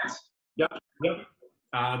 Yeah. Yep.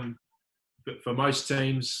 But for most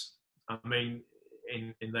teams, I mean,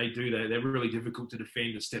 and they do that, they're really difficult to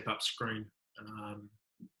defend a step-up screen.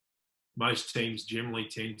 Most teams generally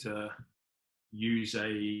tend to use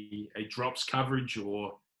a drops coverage,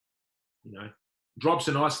 or, drops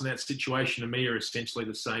and ice in that situation to me are essentially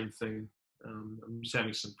the same thing. I'm just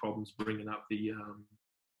having some problems bringing up the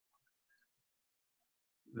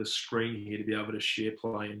screen here to be able to share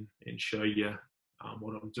play and show you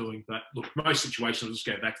what I'm doing. But look, most situations, I'll just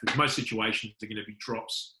go back to this, most situations are going to be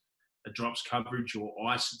a drops coverage or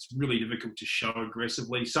ice. It's really difficult to show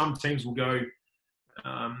aggressively. Some teams will go,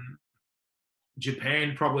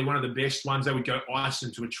 Japan, probably one of the best ones, they would go ice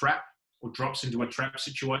into a trap or drops into a trap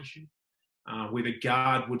situation, where the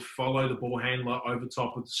guard would follow the ball handler over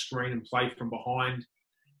top of the screen and play from behind.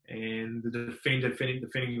 And the defender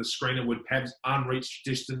defending the screener would have unreached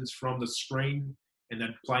distance from the screen and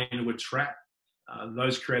they'd play into a trap.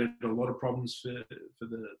 Those created a lot of problems for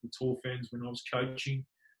the tall Ferns when I was coaching.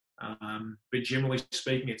 But generally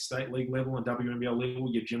speaking, at state league level and WNBL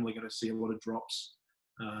level, you're generally going to see a lot of drops,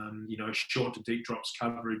 short to deep drops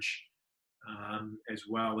coverage, as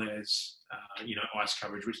well as, ice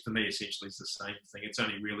coverage, which to me essentially is the same thing. It's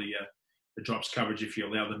only really the drops coverage if you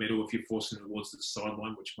allow the middle, if you're forcing it towards the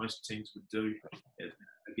sideline, which most teams would do. It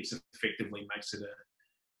gets effectively makes it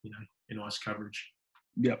an ice coverage.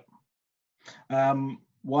 Yep.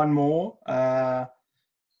 One more.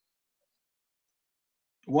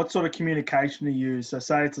 What sort of communication do you use? So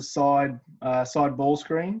say it's a side ball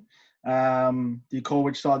screen. Do you call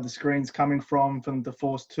which side the screen's coming from them to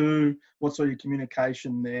force two? What sort of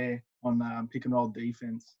communication there on pick and roll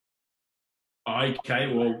defense?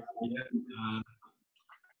 Okay, well,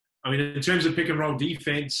 yeah. In terms of pick and roll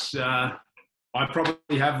defense, I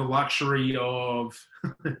probably have the luxury of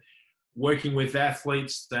working with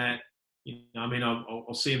athletes that,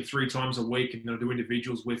 I'll see them 3 times a week and I'll do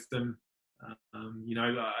individuals with them.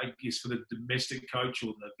 I guess for the domestic coach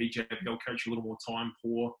or the BJBL coach, a little more time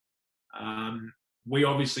poor. We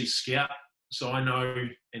obviously scout, so I know,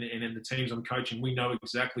 and in the teams I'm coaching, we know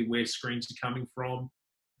exactly where screens are coming from.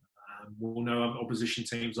 We'll know opposition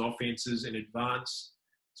teams' offenses in advance,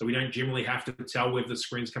 so we don't generally have to tell whether the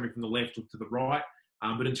screen's coming from the left or to the right.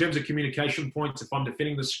 But in terms of communication points, if I'm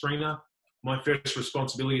defending the screener, my first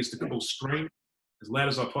responsibility is to call screen as loud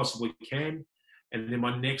as I possibly can. And then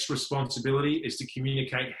my next responsibility is to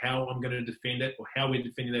communicate how I'm going to defend it or how we're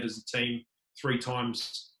defending that as a team 3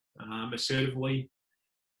 times assertively.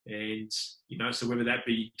 And, so whether that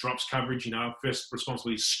be drops coverage, first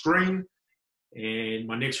responsibility is screen. And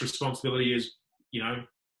my next responsibility is,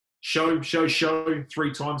 show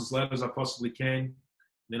 3 times as loud as I possibly can.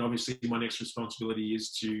 And then obviously my next responsibility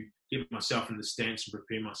is to get myself in the stance and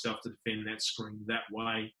prepare myself to defend that screen that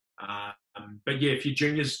way. But yeah, if your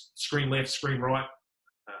juniors, screen left, screen right,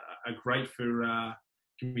 are great for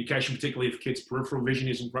communication, particularly if kids' peripheral vision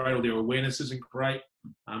isn't great or their awareness isn't great.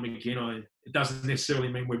 It doesn't necessarily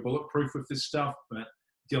mean we're bulletproof with this stuff, but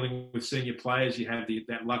dealing with senior players, you have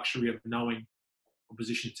that luxury of knowing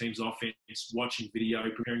opposition teams' offense, watching video,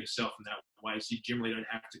 preparing yourself in that way. So you generally don't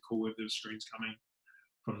have to call whether the screen's coming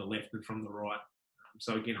from the left and from the right.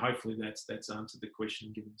 So again, hopefully that's answered the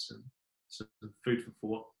question, given some food for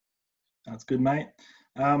thought. That's good, mate.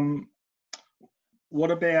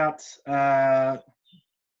 What about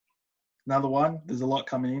another one? There's a lot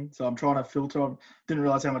coming in, so I'm trying to filter. I didn't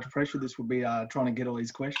realise how much pressure this would be trying to get all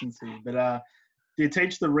these questions here. But do you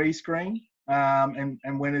teach the re-screen,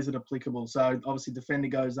 and when is it applicable? So obviously defender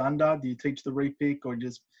goes under. Do you teach the re-pick, or do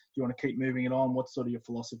you want to keep moving it on? What's sort of your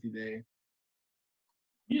philosophy there?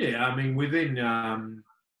 Yeah, within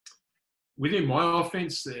my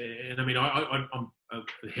offense, and I'm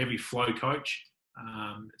a heavy flow coach.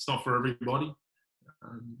 It's not for everybody.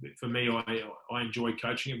 For me, I enjoy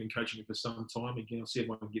coaching. I've been coaching it for some time. Again, I'll see if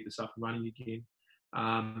I can get this up and running again.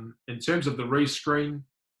 In terms of the re-screen,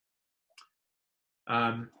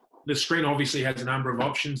 the screen obviously has a number of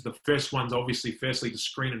options. The first one's obviously firstly to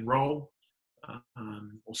screen and roll,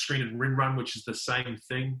 or screen and rim run, which is the same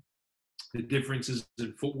thing. The difference is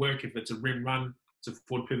in footwork. If it's a rim run, it's a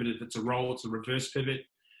forward pivot. If it's a roll, it's a reverse pivot.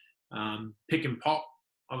 Pick and pop,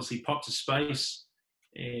 obviously pop to space,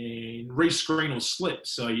 and re-screen or slip.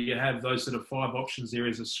 So you have those sort of 5 options there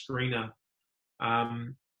as a screener.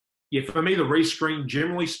 Yeah, for me, the rescreen,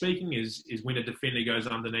 generally speaking, is when a defender goes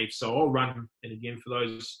underneath. So I'll run, and again, for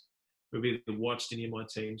those who have either watched any of my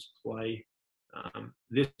teams play,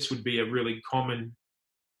 this would be a really common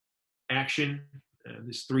action.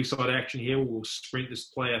 This three-side action here, we'll sprint this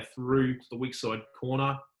player through to the weak side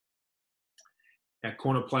corner. Our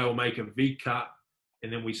corner player will make a V-cut,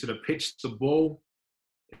 and then we sort of pitch the ball,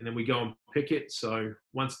 and then we go and pick it. So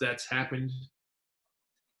once that's happened,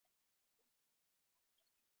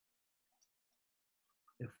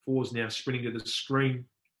 our four's now sprinting to the screen.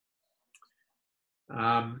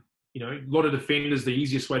 A lot of defenders, the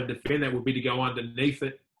easiest way to defend that would be to go underneath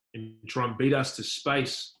it and try and beat us to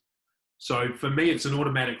space. So for me, it's an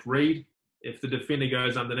automatic read. If the defender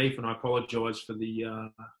goes underneath, and I apologise for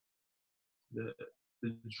the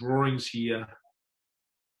drawings here,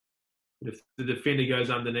 but if the defender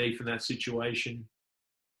goes underneath in that situation,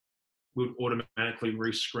 we'll automatically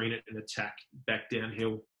rescreen it and attack back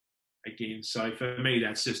downhill again. So for me,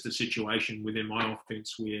 that's just a situation within my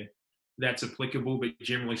offence where that's applicable. But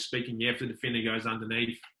generally speaking, if the defender goes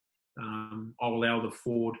underneath, I'll allow the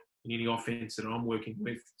forward in any offence that I'm working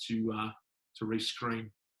with to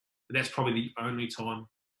rescreen. But that's probably the only time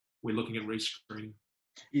we're looking at rescreening.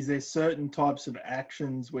 Is there certain types of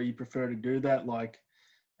actions where you prefer to do that, like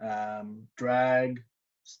drag,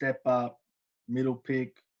 step up, middle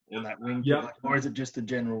pick, or that wing pick, or is it just a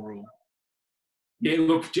general rule? Yeah,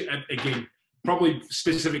 look, again, probably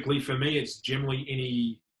specifically for me, it's generally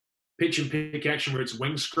any pitch and pick action where it's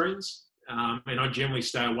wing screens. And I generally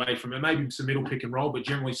stay away from it. Maybe some middle pick and roll, but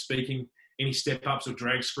generally speaking, any step-ups or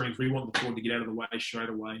drag screens, we want the forward to get out of the way straight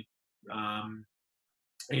away. And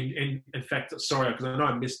in fact, sorry, because I know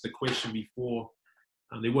I missed the question before.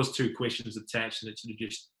 There was 2 questions attached, and it sort of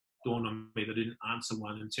just dawned on me that I didn't answer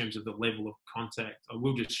one in terms of the level of contact. I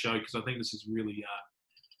will just show, because I think this is really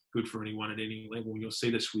good for anyone at any level. And you'll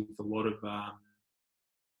see this with a lot of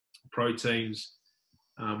pro teams,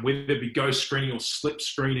 whether it be ghost screening or slip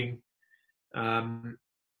screening. In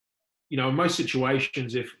most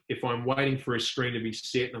situations, if I'm waiting for a screen to be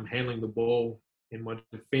set and I'm handling the ball and my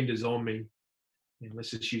defender's on me, and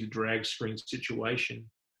let's just use a drag screen situation,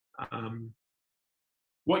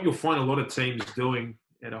 what you'll find a lot of teams doing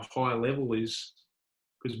at a higher level is,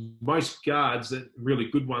 because most guards, that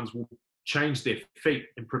really good ones, will change their feet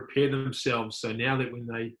and prepare themselves. So now that when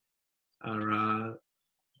they are,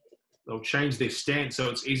 they'll change their stance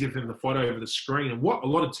so it's easier for them to fight over the screen. And what a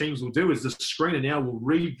lot of teams will do is the screener now will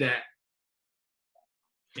read that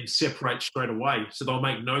and separate straight away. So they'll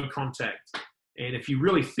make no contact. And if you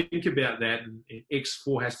really think about that, and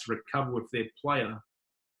X4 has to recover with their player,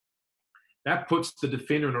 that puts the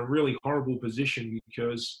defender in a really horrible position,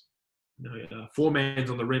 because 4-man's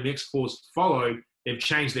on the rim, X4's follow, they've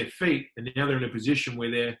changed their feet, and now they're in a position where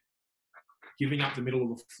they're giving up the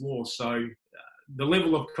middle of the floor. So the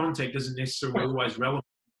level of contact isn't necessarily always relevant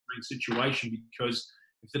in a situation, because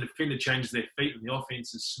if the defender changes their feet and the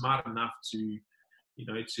offense is smart enough to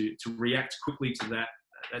react quickly to that,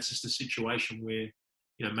 that's just a situation where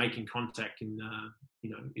making contact can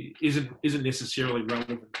isn't necessarily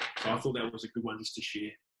relevant. So I thought that was a good one just to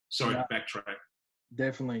share. Sorry to backtrack.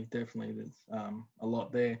 Definitely, there's a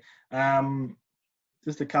lot there.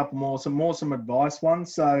 Just a couple more, some advice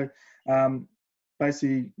ones. So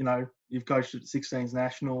basically, you've coached at 16s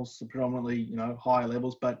nationals, so predominantly, higher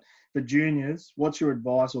levels, but for juniors, what's your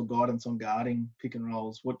advice or guidance on guarding pick and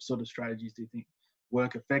rolls? What sort of strategies do you think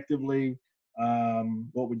work effectively?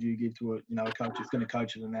 What would you give to a coach that's going to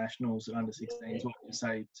coach at the nationals at under 16s? What would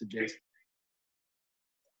you suggest?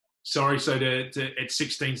 Sorry, so to at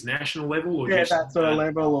 16s national level, or just that sort of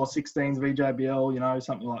level, or 16s VJBL,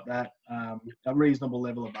 something like that. A reasonable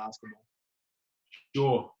level of basketball.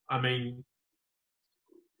 Sure. I mean,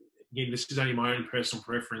 again, this is only my own personal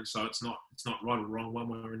preference, so it's not right or wrong one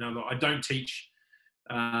way or another. I don't teach,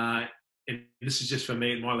 and this is just for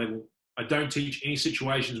me at my level, I don't teach any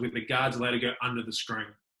situations where the guard's allowed to go under the screen.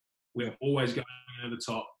 We're always going over the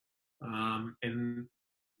top. And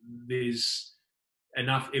there's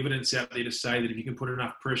enough evidence out there to say that if you can put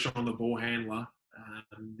enough pressure on the ball handler,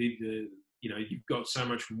 you've got so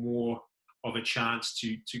much more of a chance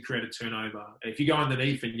to create a turnover. If you go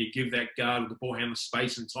underneath and you give that guard or the ball handler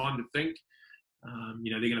space and time to think,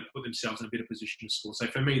 they're going to put themselves in a better position to score. So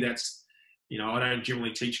for me, that's, I don't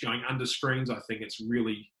generally teach going under screens. I think it's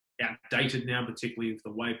really outdated now, particularly with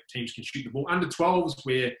the way teams can shoot the ball. Under 12s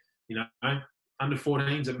where, under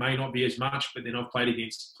 14s, it may not be as much, but then I've played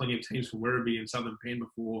against plenty of teams from Werribee and Southern Penn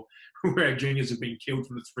before where our juniors have been killed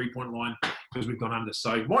from the three-point line because we've gone under.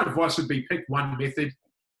 So my advice would be pick one method.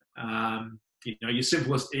 Your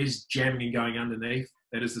simplest is jamming and going underneath.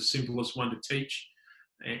 That is the simplest one to teach.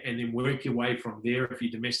 and then work your way from there. If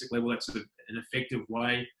you're domestic level, that's an effective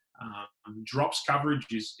way. Drops coverage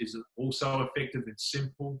is also effective and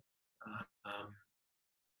simple.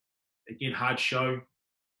 Again, hard show.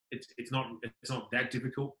 It's not that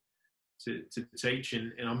difficult to teach,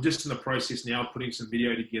 and I'm just in the process now of putting some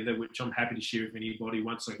video together, which I'm happy to share with anybody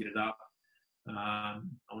once I get it up.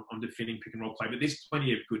 On defending pick and roll play, but there's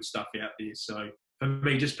plenty of good stuff out there. So for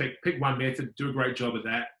me, just pick one method, do a great job of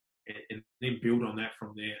that, and then build on that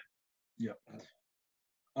from there. Yep.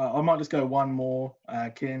 I might just go one more,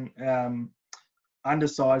 Ken.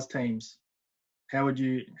 Undersized teams. How do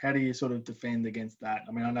you sort of defend against that?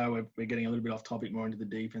 I mean, I know we're getting a little bit off topic, more into the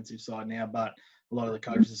defensive side now, but a lot of the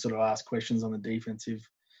coaches sort of ask questions on the defensive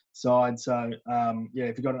side. So yeah,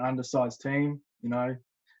 if you've got an undersized team,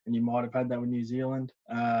 and you might have had that with New Zealand,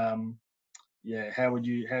 yeah, how did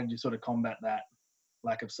you sort of combat that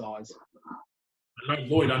lack of size? I know,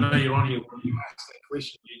 Lloyd, I know you're on here when you asked that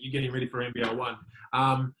question. You're getting ready for NBL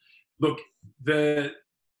 1. Look,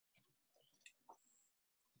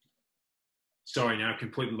 sorry, now I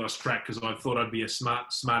completely lost track because I thought I'd be a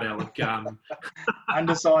smart aleck.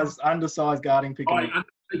 Undersized guarding pick.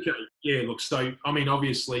 Okay, yeah. Look, so I mean,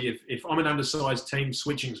 obviously, if I'm an undersized team,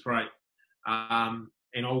 switching's great,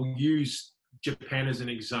 and I'll use Japan as an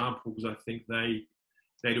example because I think they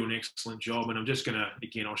do an excellent job. And I'm just gonna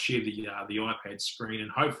I'll share the iPad screen,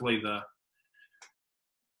 and hopefully the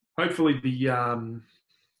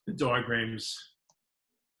diagrams.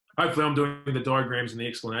 Hopefully, I'm doing the diagrams and the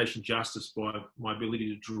explanation justice by my ability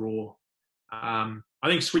to draw. I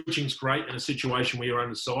think switching's great in a situation where you're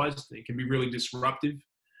undersized. It can be really disruptive.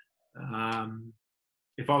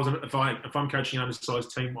 If I'm coaching an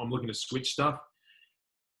undersized team, I'm looking to switch stuff.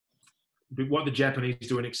 But what the Japanese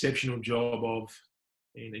do an exceptional job of,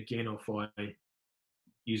 and again, if I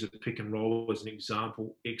use a pick and roll as an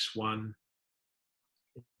example, X1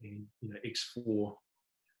 and X4.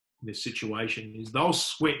 This situation is they'll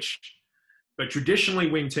switch, but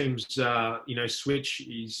traditionally when teams switch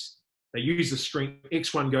is they use the screen.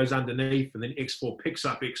 X1 goes underneath and then X4 picks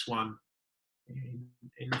up X1,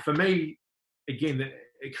 and for me, again,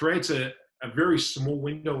 it creates a very small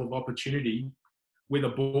window of opportunity where the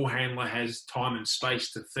ball handler has time and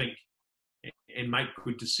space to think and make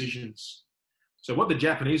good decisions. So what the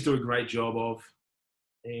Japanese do a great job of,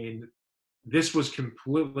 and I was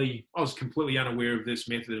completely unaware of this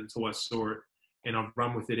method until I saw it, and I've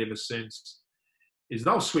run with it ever since, is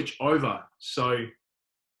they'll switch over. So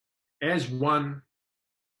as one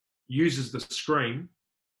uses the screen,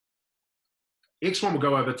 X1 will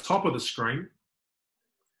go over top of the screen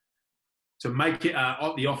to make it,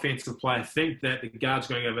 the offensive player think that the guard's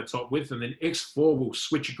going over top with them, and then X4 will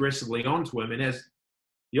switch aggressively onto him. And as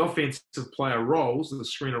the offensive player rolls, the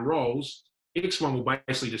screener rolls, X1 will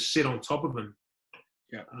basically just sit on top of him,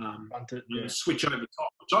 switch over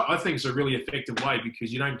top, which I think is a really effective way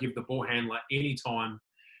because you don't give the ball handler any time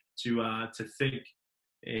to think,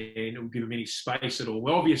 and it will give him any space at all.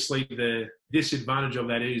 Well, obviously, the disadvantage of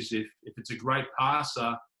that is if it's a great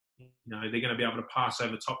passer, they're going to be able to pass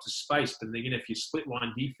over top to space. But again, if your split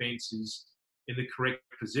line defense is in the correct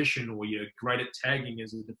position or you're great at tagging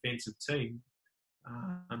as a defensive team,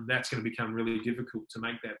 that's going to become really difficult to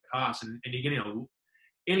make that pass. And again,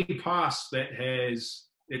 any pass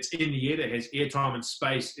it's in the air, that has air time and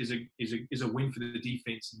space is a win for the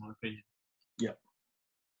defense, in my opinion. Yep.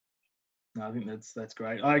 No, I think that's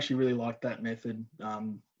great. I actually really like that method,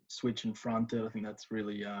 switch and fronted. I think that's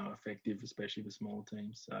really effective, especially for small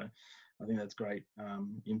teams. So I think that's great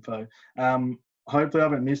info. Hopefully I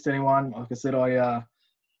haven't missed anyone. Like I said, I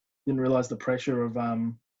didn't realise the pressure of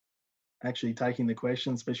actually taking the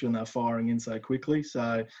questions, especially when they're firing in so quickly.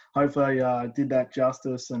 So hopefully I did that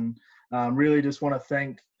justice, and really just want to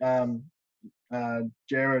thank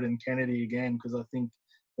Gerard and Kennedy again, because I think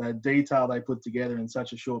the detail they put together in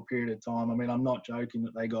such a short period of time. I mean, I'm not joking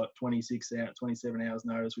that they got 27 hours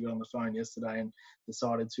notice. We got on the phone yesterday and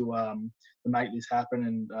decided to make this happen,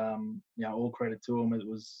 and all credit to them. It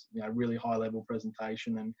was really high level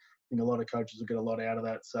presentation, and I think a lot of coaches will get a lot out of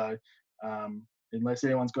that. So unless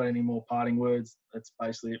anyone's got any more parting words, that's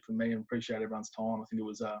basically it for me, and appreciate everyone's time. I think it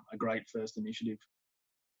was a great first initiative.